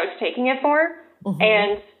class that I was taking it for.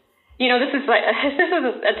 And, you know, this is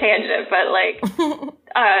a tangent, but, like,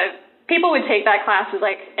 people would take that class as,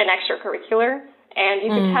 like, an extracurricular. And you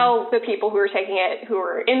could tell the people who were taking it who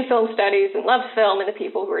were in film studies and loved film, and the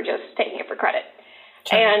people who were just taking it for credit.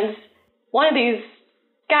 Sure. And one of these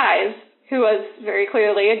guys, who was very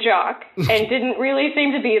clearly a jock and didn't really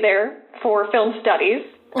seem to be there for film studies,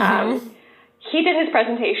 he did his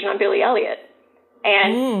presentation on Billy Elliot.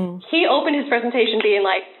 And he opened his presentation being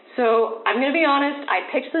like, so I'm going to be honest, I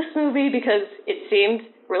picked this movie because it seemed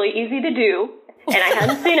really easy to do, and I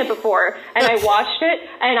hadn't seen it before, and I watched it,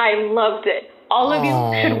 and I loved it. All of you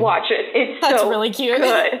should watch it. That's so really cute.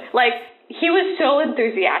 Good. Like, he was so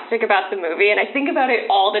enthusiastic about the movie, and I think about it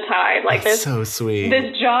all the time. Like, that's so sweet.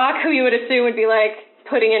 This jock who you would assume would be, like,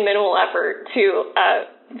 putting in minimal effort to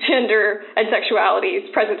gender and sexuality's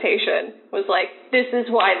presentation was like, this is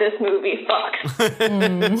why this movie fucks.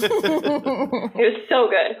 It was so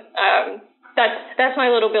good. That's my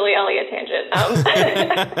little Billy Elliot tangent.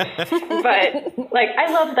 But like,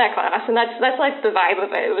 I loved that class, and that's like the vibe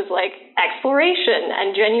of it. It was like exploration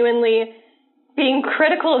and genuinely being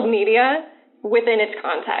critical of media within its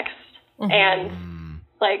context. And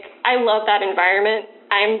like, I love that environment.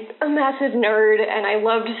 I'm a massive nerd, and I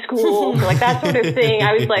loved school, so like that sort of thing.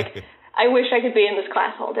 I was like, I wish I could be in this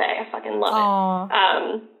class all day. I fucking love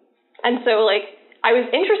it. And so like, I was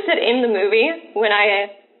interested in the movie when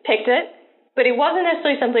I picked it, but it wasn't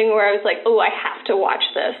necessarily something where I was like, oh, I have to watch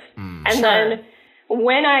this. And then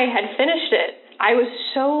when I had finished it, I was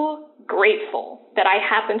so grateful that I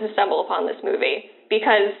happened to stumble upon this movie,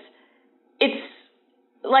 because it's,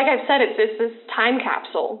 like I've said, it's this time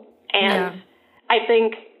capsule. And I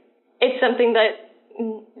think it's something that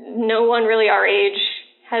no one really our age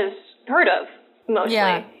has heard of, mostly.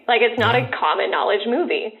 Like, it's not a common knowledge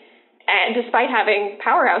movie. And despite having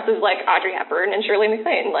powerhouses like Audrey Hepburn and Shirley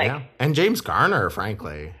MacLaine, like, and James Garner,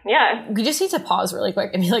 frankly. We just need to pause really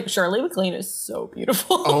quick and be like, Shirley MacLaine is so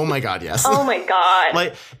beautiful. Oh my God, yes. Oh my God.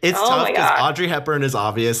 Like, it's tough because Audrey Hepburn is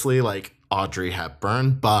obviously like Audrey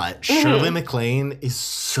Hepburn, but Shirley MacLaine is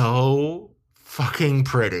so fucking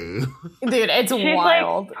pretty. Dude, it's She's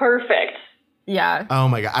wild. Like perfect. Yeah. Oh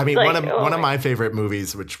my God. I mean, like, one of my favorite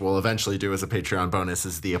movies, which we'll eventually do as a Patreon bonus,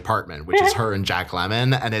 is The Apartment, which is her and Jack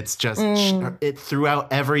Lemmon. And it's just, it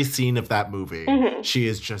throughout every scene of that movie, she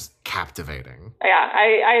is just captivating. Yeah,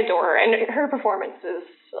 I adore her. And her performance is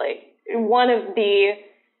like one of the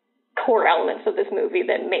core elements of this movie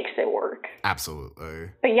that makes it work.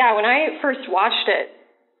 Absolutely. But yeah, when I first watched it,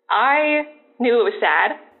 I knew it was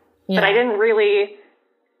sad, but I didn't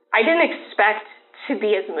expect to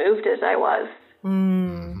be as moved as I was.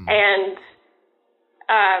 And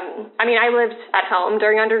I mean, I lived at home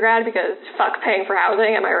during undergrad because fuck paying for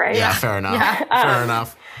housing, am I right? Yeah, fair enough. Fair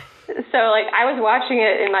enough. So like, I was watching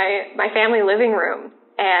it in my family living room,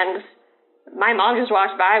 and my mom just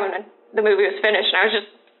walked by when the movie was finished, and I was just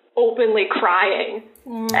openly crying.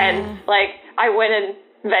 And like, I went and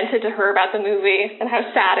vented to her about the movie and how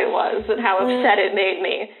sad it was and how upset it made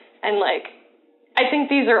me. And like, I think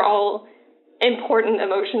these are all important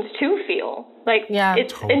emotions to feel. Like,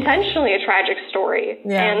 it's intentionally a tragic story.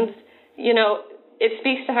 And, you know, it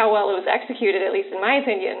speaks to how well it was executed, at least in my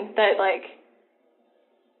opinion, that like,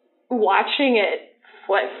 watching it,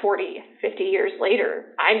 40, 50 years later,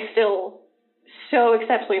 I'm still so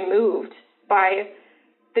exceptionally moved by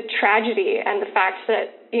the tragedy and the fact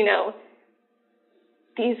that, you know,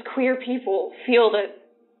 these queer people feel that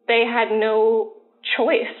they had no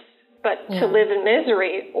choice but to live in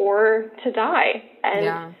misery or to die.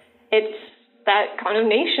 And it's that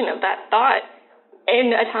condemnation of that thought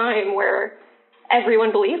in a time where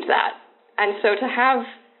everyone believed that. And so to have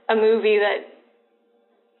a movie that,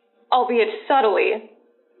 albeit subtly,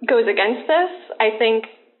 goes against this, I think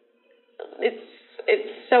it's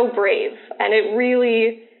so brave, and it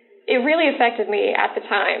really affected me at the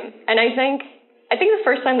time. And I think the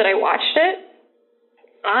first time that I watched it,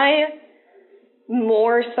 I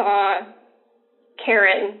more saw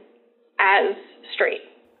Karen as straight.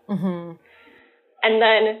 And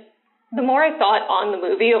then the more I thought on the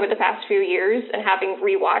movie over the past few years, and having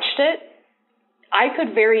rewatched it, I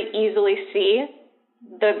could very easily see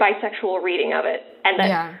the bisexual reading of it, and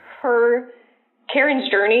that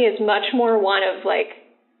Karen's journey is much more one of like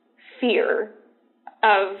fear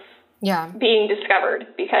of being discovered,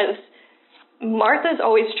 because Martha's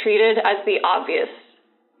always treated as the obvious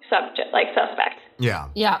suspect.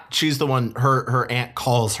 Yeah. She's the one, her aunt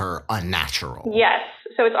calls her unnatural. Yes.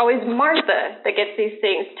 So it's always Martha that gets these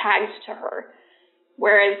things tagged to her.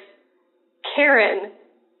 Whereas Karen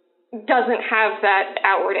doesn't have that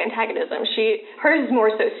outward antagonism. Hers is more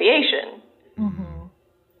association.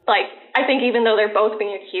 Like, I think even though they're both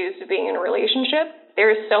being accused of being in a relationship,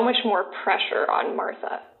 there is so much more pressure on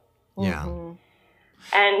Martha. Yeah.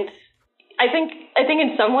 And I think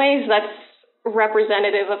in some ways that's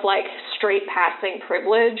representative of like straight passing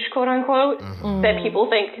privilege, quote unquote, that people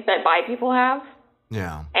think that bi people have.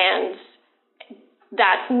 Yeah. And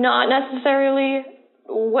that's not necessarily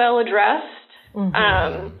well addressed.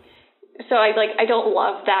 So I don't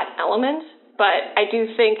love that element, but I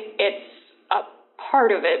do think it's a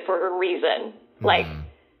part of it for a reason. Like,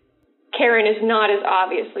 Karen is not as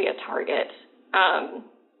obviously a target.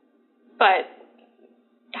 But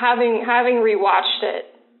having rewatched it,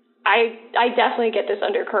 I definitely get this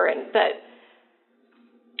undercurrent that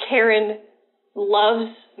Karen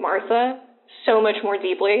loves Martha so much more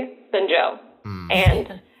deeply than Joe.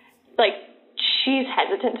 And like, she's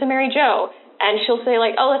hesitant to marry Joe, and she'll say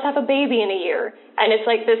like, oh, let's have a baby in a year. And it's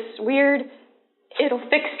like this weird it'll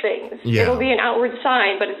fix things. Yeah. It'll be an outward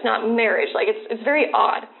sign, but it's not marriage. Like, it's very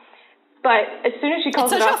odd. But as soon as she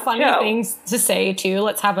calls it's it such off a funny Joe, thing to say, too.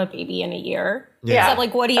 Let's have a baby in a year. Yeah. So,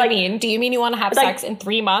 like, what do you mean? Do you mean you want to have sex in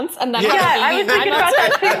 3 months and then have a baby? I was thinking about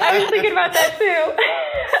that too. I was thinking about that too.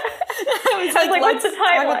 I was like, what's the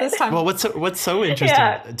timeline? Well, what's so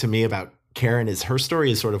interesting to me about Karen is her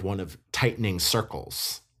story is sort of one of tightening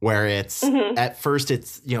circles, where it's at first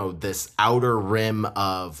it's, you know, this outer rim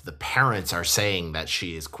of the parents are saying that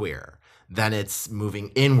she is queer. Then it's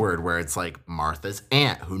moving inward where it's like Martha's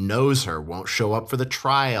aunt who knows her won't show up for the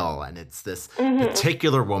trial. And it's this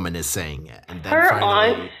particular woman is saying it. And then her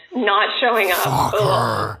aunt not showing up. Fuck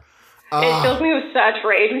her. It fills me with such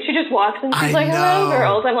rage when she just walks in. She's like, "Hello,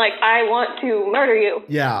 girls." I'm like, I want to murder you.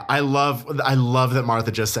 Yeah, I love that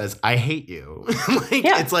Martha just says, "I hate you."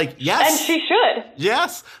 It's like, yes, and she should.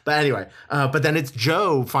 Yes, but anyway, but then it's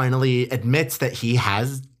Joe finally admits that he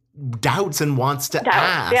has doubts and wants to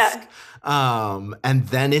ask. Yeah. And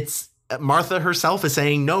then it's Martha herself is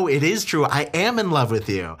saying, "No, it is true. I am in love with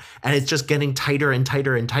you," and it's just getting tighter and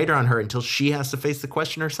tighter and tighter on her until she has to face the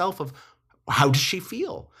question herself of how does she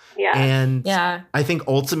feel. Yeah. And I think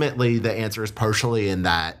ultimately the answer is partially in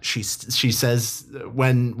that she says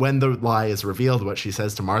when the lie is revealed, what she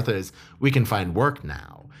says to Martha is, "We can find work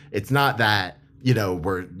now." It's not that, you know,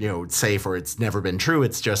 we're, you know, safe or it's never been true.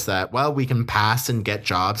 It's just that, well, we can pass and get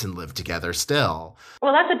jobs and live together still.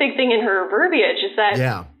 Well, that's a big thing in her verbiage is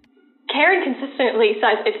that Karen consistently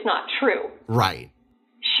says it's not true. Right.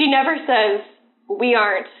 She never says we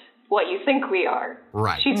aren't what you think we are.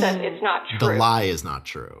 Right. She says it's not true. The lie is not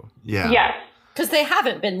true. Yeah. Yes. Because they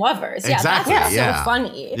haven't been lovers. Exactly. That's what's so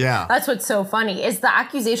funny. Yeah. That's what's so funny is the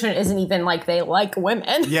accusation isn't even like they like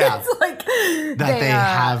women. Yeah. It's like that they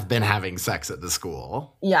have been having sex at the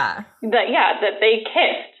school. Yeah. That they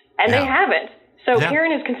kissed and they haven't. So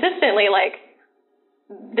Karen is consistently like,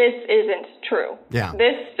 this isn't true. Yeah.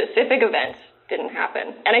 This specific event didn't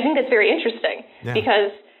happen. And I think that's very interesting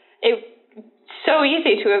because it's so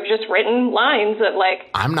easy to have just written lines of like,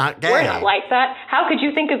 I'm not gay. We're not like that. How could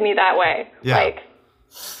you think of me that way? Yeah. Like,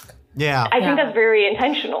 I think that's very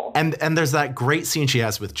intentional. And there's that great scene she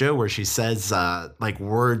has with Joe where she says, like,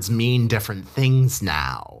 words mean different things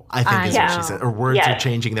now, I think is what she said. Or words are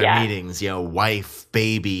changing their meanings, you know, wife,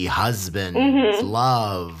 baby, husband,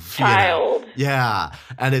 love. Child. You know? Yeah.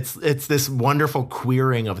 And it's this wonderful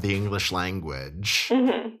queering of the English language.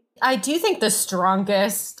 I do think the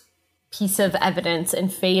strongest piece of evidence in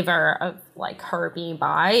favor of like her being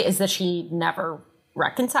bi is that she never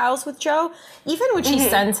reconciles with Joe. Even when she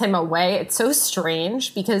sends him away, it's so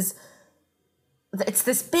strange because it's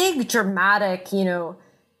this big dramatic, you know,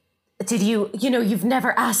 did you've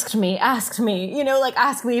never asked me, you know, like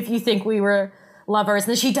ask me if you think we were lovers. And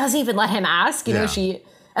then she doesn't even let him ask, you know,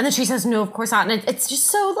 and then she says, no, of course not. And it's just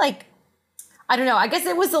so like, I don't know. I guess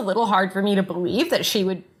it was a little hard for me to believe that she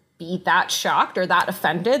would be that shocked or that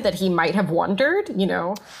offended that he might have wondered, you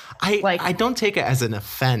know. I don't take it as an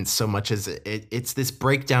offense so much as it's this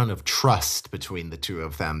breakdown of trust between the two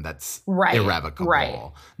of them that's irrevocable.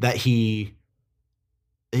 Right. That he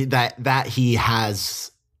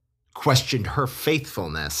has questioned her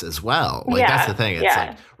faithfulness as well. Like that's the thing. It's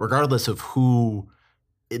like regardless of who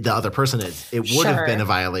the other person is, it would have been a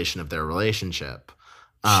violation of their relationship.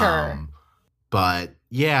 But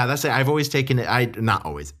yeah, that's it. I've always taken it. Not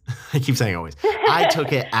always. I keep saying always. I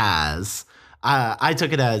took it as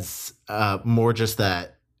more just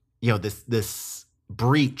that, you know, this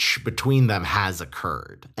breach between them has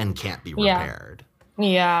occurred and can't be repaired.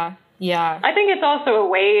 Yeah. I think it's also a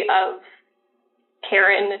way of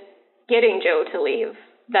Karen getting Joe to leave.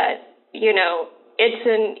 That, you know, it's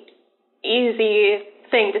an easy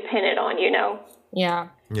thing to pin it on, you know. Yeah.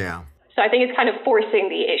 So I think it's kind of forcing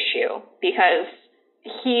the issue because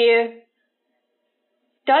he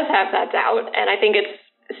does have that doubt. And I think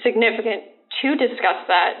it's significant to discuss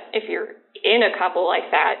that if you're in a couple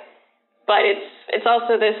like that. But it's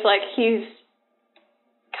also this, like, he's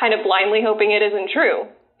kind of blindly hoping it isn't true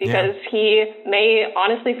because he may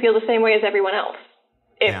honestly feel the same way as everyone else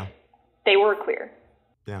if they were queer.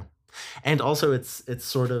 Yeah. And also it's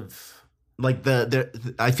sort of like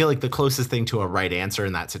I feel like the closest thing to a right answer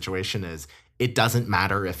in that situation is it doesn't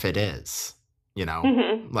matter if it is, you know,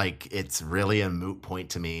 like it's really a moot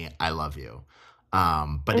point to me. I love you.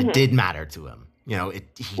 But it did matter to him. You know,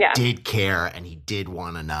 he did care and he did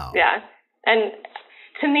want to know. Yeah. And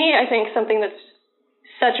to me, I think something that's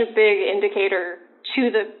such a big indicator to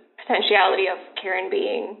the potentiality of Karen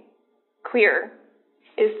being queer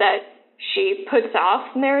is that she puts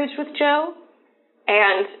off marriage with Joe.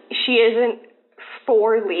 And she isn't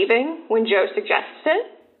for leaving when Joe suggests it.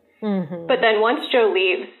 But then once Joe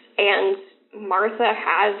leaves and Martha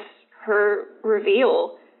has her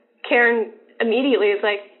reveal, Karen immediately is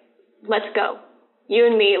like, let's go. You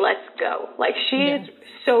and me, let's go. Like, she's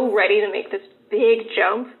so ready to make this big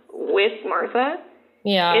jump with Martha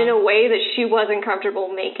in a way that she wasn't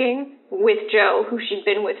comfortable making with Joe, who she'd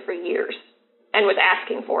been with for years and was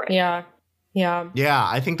asking for it. Yeah.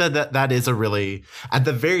 I think that is a really, at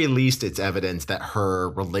the very least, it's evidence that her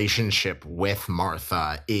relationship with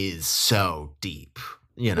Martha is so deep.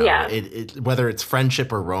 You know, whether it's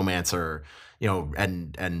friendship or romance or, you know,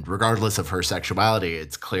 and regardless of her sexuality,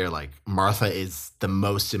 it's clear like Martha is the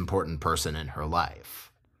most important person in her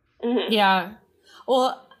life. Mm-hmm. Yeah.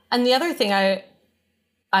 Well, and the other thing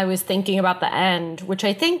I was thinking about the end, which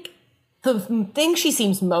I think the thing she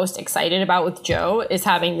seems most excited about with Joe is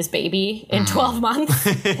having this baby in 12 months.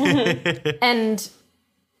 And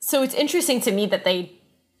so it's interesting to me that they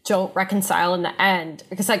don't reconcile in the end,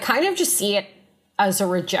 because I kind of just see it as a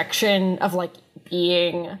rejection of like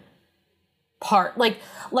being part, like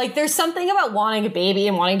there's something about wanting a baby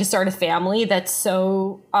and wanting to start a family that's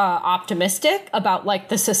so optimistic about like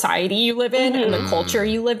the society you live in and the culture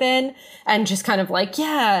you live in, and just kind of like,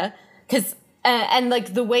 because and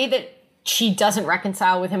like the way that she doesn't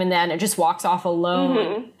reconcile with him in the end and just walks off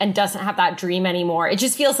alone and doesn't have that dream anymore. It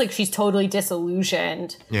just feels like she's totally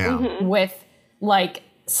disillusioned with like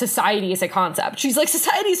society as a concept. She's like,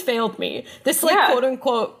 society's failed me. This like quote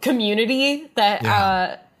unquote community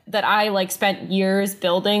that that I like spent years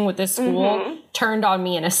building with this school turned on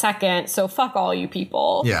me in a second. So fuck all you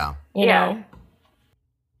people. Yeah. You know?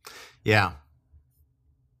 Yeah.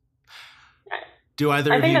 Do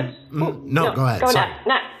either of you? No, go ahead. Sorry.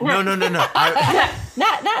 No.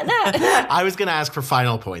 I was going to ask for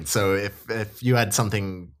final points. So if you had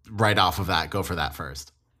something right off of that, go for that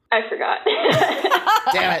first. I forgot.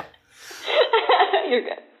 Damn it. You're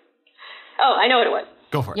good. Oh, I know what it was.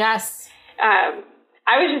 Go for it. Yes.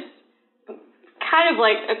 I was just kind of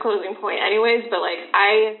like a closing point anyways, but like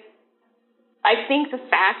I think the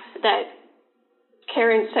fact that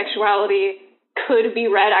Karen's sexuality could be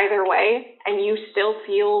read either way and you still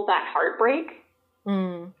feel that heartbreak,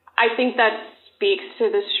 I think that speaks to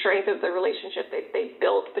the strength of the relationship that they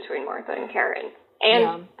built between Martha and Karen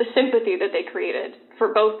and the sympathy that they created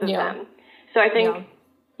for both of them. So I think,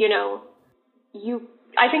 you know,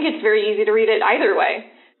 I think it's very easy to read it either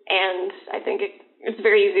way. And I think it's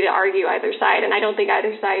very easy to argue either side. And I don't think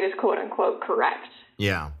either side is quote unquote correct.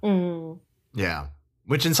 Yeah. Yeah.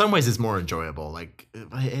 Which in some ways is more enjoyable. Like,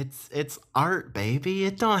 it's art, baby.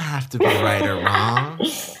 It don't have to be right or wrong.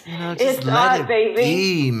 You know, just it's let art, it baby.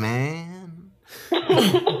 be, man.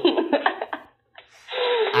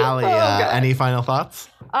 Allie, any final thoughts?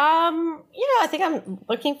 I think I'm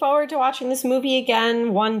looking forward to watching this movie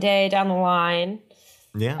again one day down the line.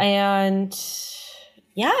 Yeah. And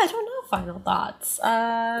I don't know final thoughts.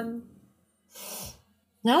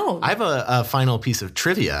 No. I have a final piece of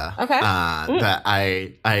trivia that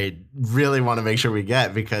I really want to make sure we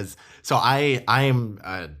get, because I am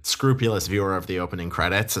a scrupulous viewer of the opening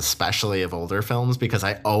credits, especially of older films, because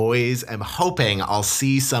I always am hoping I'll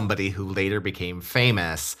see somebody who later became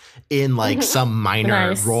famous in like some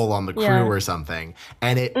minor role on the crew or something.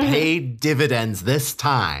 And it paid dividends this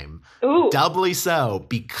time, doubly so,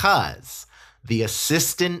 because the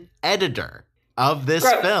assistant editor of this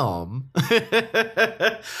film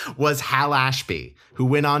was Hal Ashby, who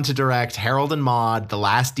went on to direct Harold and Maude, The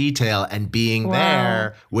Last Detail, and Being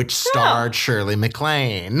There, which starred Shirley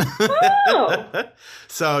MacLaine.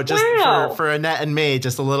 So just for Annette and me,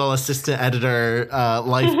 just a little assistant editor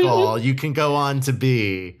life goal. You can go on to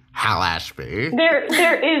be Hal Ashby.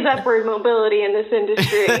 There is upward mobility in this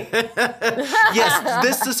industry. Yes,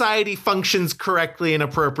 this society functions correctly and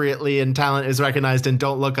appropriately, and talent is recognized. And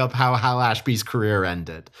don't look up how Hal Ashby's career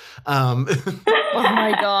ended. Oh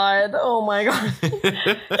my god!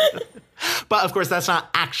 But of course, that's not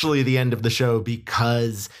actually the end of the show,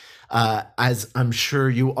 because as I'm sure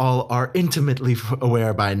you all are intimately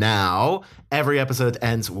aware by now, every episode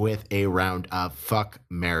ends with a round of fuck,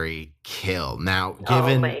 marry, kill. Now,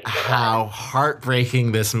 given how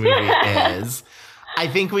heartbreaking this movie is, I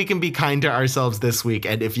think we can be kind to ourselves this week.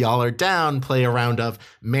 And if y'all are down, play a round of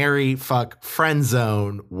marry, fuck, friend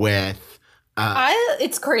zone with...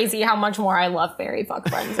 it's crazy how much more I love Fairy Fuck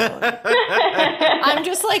Friend Zone. I'm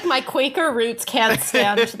just like, my Quaker roots can't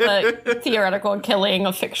stand the theoretical killing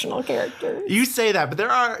of fictional characters. You say that, but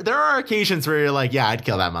there are occasions where you're like, yeah, I'd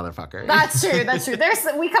kill that motherfucker. That's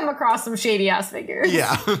true. We come across some shady ass figures.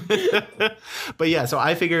 Yeah. But yeah, so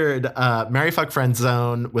I figured marry, fuck, friend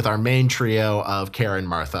zone with our main trio of Karen,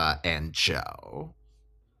 Martha, and Joe.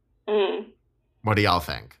 What do y'all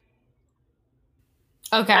think?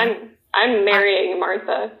 Okay. I'm marrying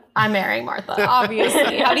Martha. I'm marrying Martha,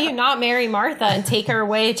 obviously. How do you not marry Martha and take her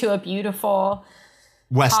away to a beautiful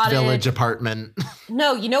West cottage Village apartment?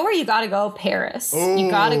 No, you know where you got to go? Paris. You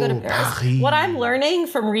got to go to Paris. Paris. What I'm learning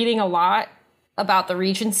from reading a lot about the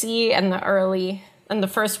Regency and the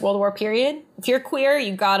First World War period, if you're queer,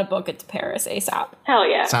 you got to book it to Paris ASAP. Hell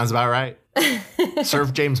yeah. Sounds about right.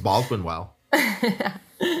 Serve James Baldwin well.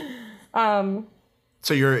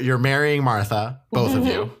 So you're marrying Martha, both of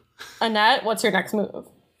you. Annette, what's your next move?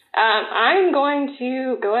 I'm going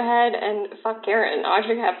to go ahead and fuck Karen.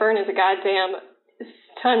 Audrey Hepburn is a goddamn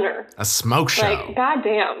stunner. A smoke show. Like,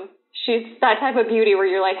 goddamn. She's that type of beauty where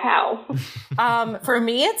you're like, how? For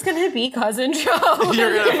me, it's going to be Cousin Joe.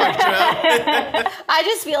 You're going to fuck Joe? I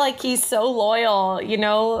just feel like he's so loyal, you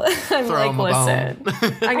know? I'm Throw him a listen.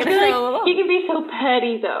 I'm going to throw him He can be so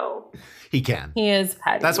petty, though. He can. He is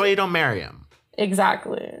petty. That's why you don't marry him.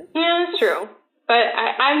 Exactly. Yeah, that's true. But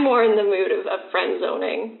I'm more in the mood of friend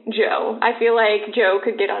zoning Joe. I feel like Joe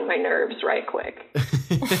could get on my nerves right quick.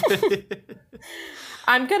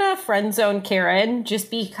 I'm gonna friend zone Karen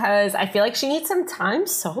just because I feel like she needs some time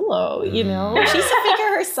solo, you know? She needs to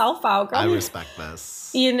figure herself out. Girl. I respect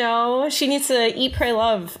this. You know, she needs to eat, pray,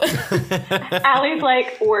 love. Allie's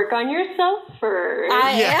like, work on yourself first.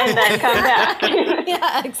 And then come back.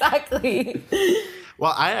 Yeah, exactly.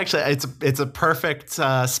 Well, it's a perfect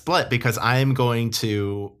split because I'm going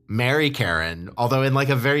to marry Karen, although in like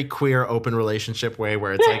a very queer, open relationship way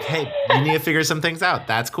where it's like, hey, you need to figure some things out.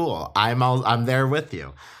 That's cool. I'm there with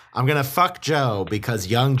you. I'm gonna fuck Joe because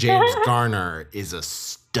young James Garner is a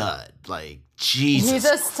stud. Like, Jesus, he's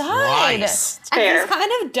a stud. Christ. And he's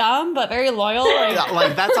kind of dumb but very loyal.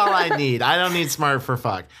 Like that's all I need. I don't need smart for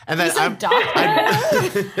fuck. And then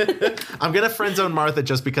I'm gonna friend zone Martha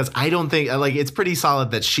just because I don't think like it's pretty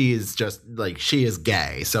solid that she is just like she is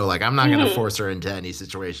gay. So like I'm not gonna force her into any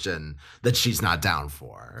situation that she's not down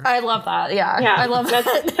for. I love that. Yeah. I love that.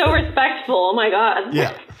 That's so respectful. Oh my God.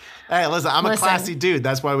 Yeah. Hey, listen, I'm a classy dude.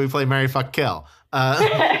 That's why we play Marry, Fuck, Kill.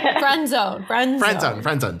 Friend zone.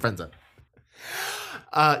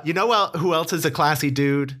 You know who else is a classy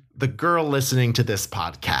dude? The girl listening to this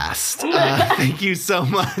podcast. Thank you so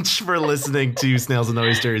much for listening to Snails and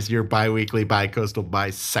Oysters, your bi-weekly, bi-coastal,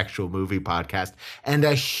 bisexual movie podcast. And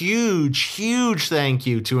a huge, huge thank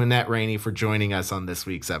you to Annette Rainey for joining us on this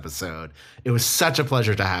week's episode. It was such a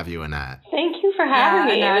pleasure to have you, Annette. Thank you for having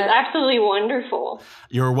me. Annette. It was absolutely wonderful.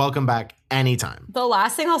 You're welcome back anytime. The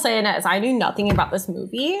last thing I'll say, Annette, is I knew nothing about this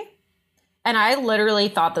movie. And I literally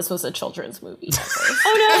thought this was a children's movie at first.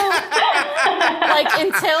 Oh no! Like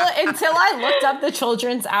until I looked up the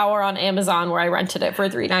Children's Hour on Amazon where I rented it for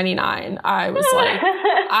 $3.99, I was like,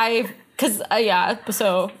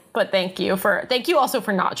 but thank you also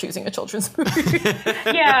for not choosing a children's movie.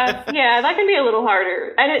 yeah, that can be a little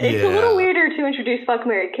harder, and it's a little weirder to introduce Fuck,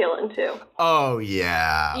 Marry, Kill into. Oh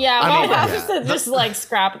yeah, just like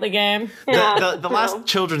scrap the game. Yeah, the last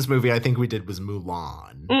children's movie I think we did was Mulan.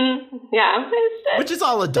 Yeah, which is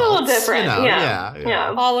all adults. A little different. You know?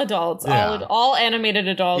 Yeah. All adults. Yeah. All animated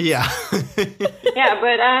adults. Yeah. Yeah,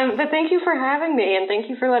 but thank you for having me, and thank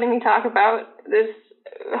you for letting me talk about this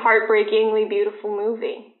heartbreakingly beautiful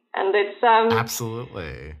movie. And it's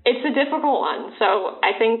absolutely, it's a difficult one. So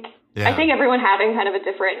I think everyone having kind of a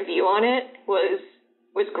different view on it was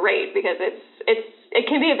great because it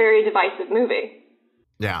can be a very divisive movie.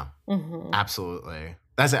 Yeah, absolutely.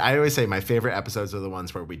 That's it. I always say my favorite episodes are the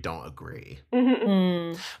ones where we don't agree.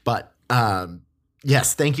 But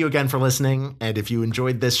yes, thank you again for listening. And if you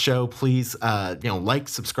enjoyed this show, please like,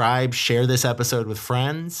 subscribe, share this episode with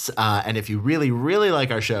friends. And if you really, really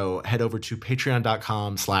like our show, head over to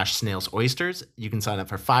patreon.com/snailsoysters. You can sign up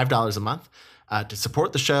for $5 a month to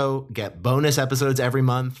support the show, get bonus episodes every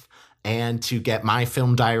month, and to get my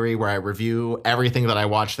film diary where I review everything that I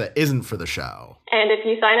watch that isn't for the show. And if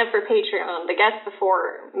you sign up for Patreon, the guest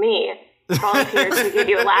before me volunteered to give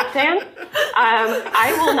you a lap dance.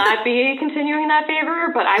 I will not be continuing that favor,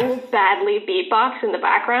 but I will badly beatbox in the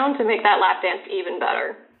background to make that lap dance even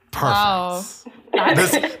better. Perfect. Wow.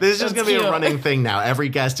 This is just going to be a running thing now. Every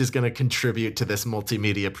guest is going to contribute to this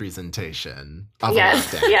multimedia presentation of a lap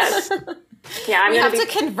dance. Yes. Yeah, we have to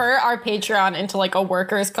convert our Patreon into like a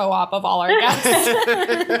workers' co-op of all our guests.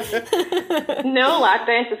 No lap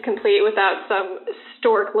dance is complete without some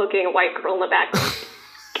stork-looking white girl in the background.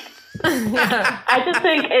 I just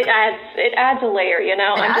think it adds a layer, you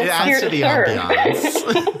know? I'm just here to serve.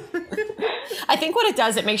 I think what it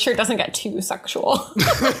does, it makes sure it doesn't get too sexual.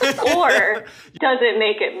 Or does it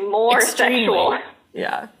make it more sexual?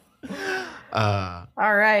 Yeah.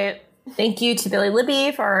 All right. Thank you to Billy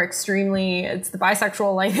Libby for our it's the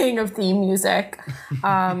bisexual lighting of theme music.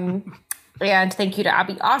 And thank you to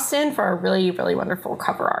Abby Austin for a really, really wonderful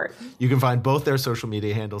cover art. You can find both their social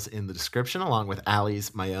media handles in the description, along with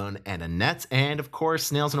Allie's, my own, and Annette's. And of course,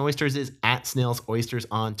 Snails and Oysters is at Snails Oysters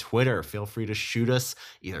on Twitter. Feel free to shoot us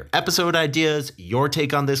either episode ideas, your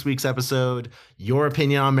take on this week's episode, your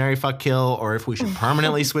opinion on Marry, Fuck, Kill, or if we should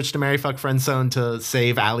permanently switch to Marry, Fuck, Friendzone to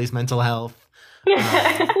save Allie's mental health.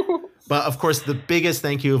 But of course, the biggest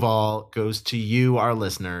thank you of all goes to you, our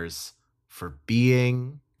listeners, for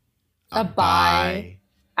being a bi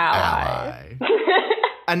ally.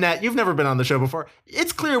 Annette, you've never been on the show before.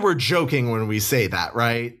 It's clear we're joking when we say that,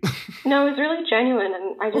 right? No, it was really genuine,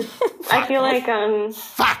 and I feel like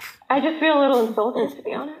Fuck. I just feel a little insulted, to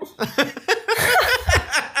be honest.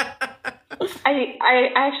 I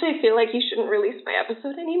actually feel like you shouldn't release my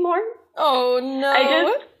episode anymore. Oh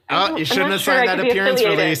no! You shouldn't have signed that appearance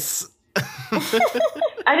release.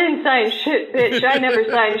 I didn't sign shit, bitch. I never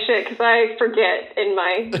sign shit because I forget in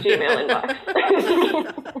my Gmail inbox.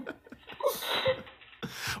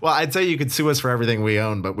 Well, I'd say you could sue us for everything we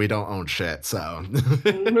own, but we don't own shit, so.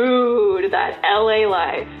 Mood, that LA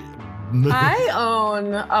life.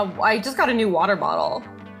 I just got a new water bottle.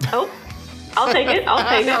 Oh, I'll take it.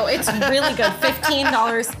 No, it's really good.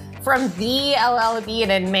 $15 from the LL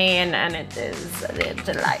Bean in Maine, and it's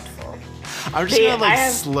delightful. I'm just gonna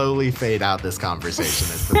slowly fade out this conversation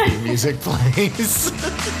as the theme music plays.